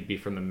 decided he'd be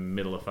from the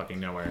middle of fucking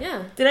nowhere.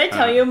 Yeah. Did I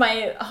tell you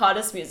my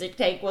hottest music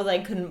take was I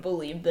couldn't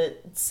believe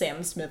that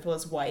Sam Smith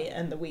was white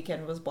and The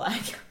Weeknd was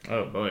black?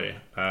 Oh, boy.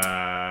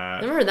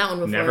 Never heard that one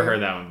before. Never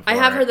heard that one before. I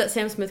have heard that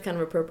Sam Smith kind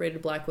of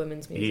appropriated black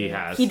women's music. He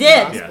has. He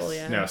did. Gospel,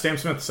 Yes. yeah. No, Sam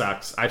Smith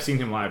sucks. I've seen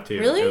him live, too.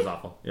 Really? It was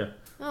awful. Yeah.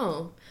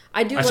 Oh.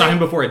 I saw him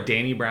before a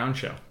Danny Brown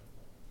show.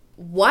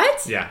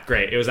 What? Yeah,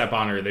 great. It was at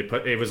Bonner.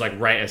 It was like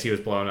right as he was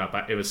blowing up.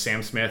 It was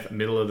Sam Smith,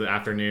 middle of the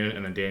afternoon,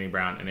 and then Danny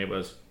Brown, and it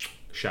was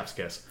chef's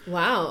kiss.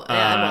 Wow.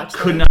 Yeah, I'd watch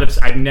Could that. not have.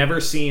 I've never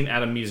seen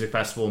at a music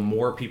festival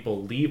more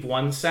people leave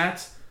one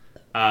set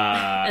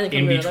And in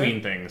come to between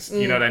another? things.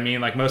 You know what I mean?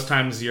 Like most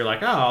times you're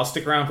like, oh, I'll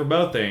stick around for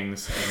both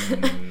things.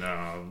 And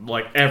no,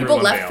 like everyone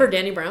People left bailed. for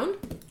Danny Brown?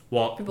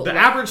 Well, people the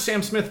left. average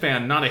Sam Smith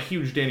fan, not a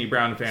huge Danny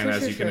Brown fan,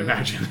 as you can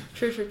imagine.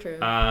 True.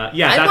 Yeah, I'd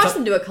that's watch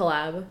them do a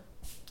collab.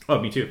 Oh,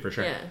 me too, for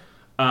sure. Yeah.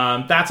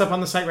 That's up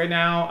on the site right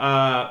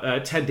now.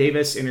 Ted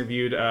Davis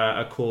interviewed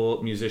a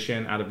cool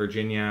musician out of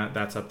Virginia.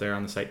 That's up there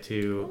on the site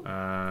too.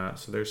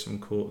 So there's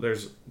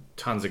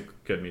tons of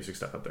good music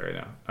stuff up there right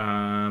now.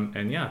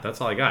 And yeah, that's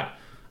all I got.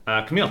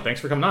 Camille, thanks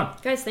for coming on.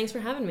 Guys, thanks for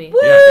having me. Woo!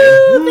 Yeah,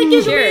 dude. Thank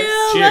you, Cheers.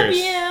 Camille. Love Cheers.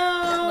 you.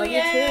 Love you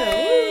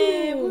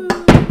Yay. too. Woo.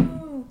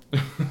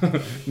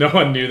 No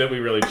one knew that we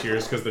really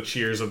cheers because the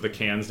cheers of the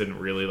cans didn't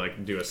really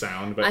like do a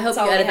sound. But I hope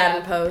all you we edit that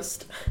have. in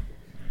post.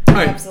 All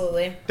right.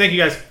 Absolutely. Thank you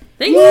guys.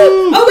 Thank you.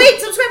 Oh wait,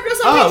 subscribe to us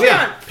on Patreon.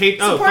 Yeah.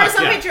 Support us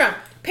on Patreon.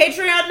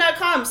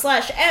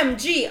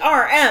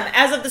 Patreon.com/MGRM.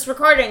 As of this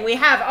recording, we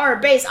have our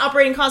base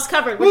operating costs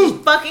covered, which is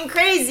fucking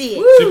crazy.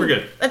 Super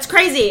good. That's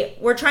crazy.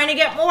 We're trying to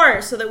get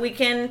more so that we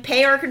can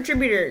pay our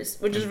contributors,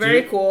 which is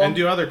very cool. And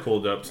do other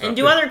cool dope stuff. And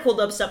do other cool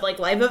dope stuff like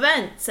live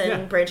events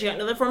and branching out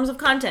into other forms of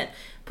content.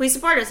 Please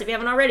support us if you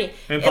haven't already.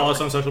 And follow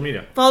us on social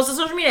media. Follow us on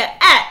social media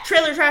at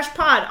Trailer Trash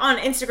Pod on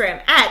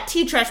Instagram, at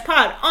T-Trash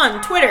Pod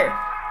on Twitter.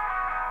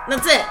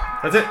 That's it.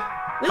 That's it.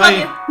 We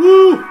Bye. love you.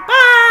 Woo! Bye.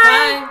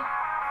 Bye.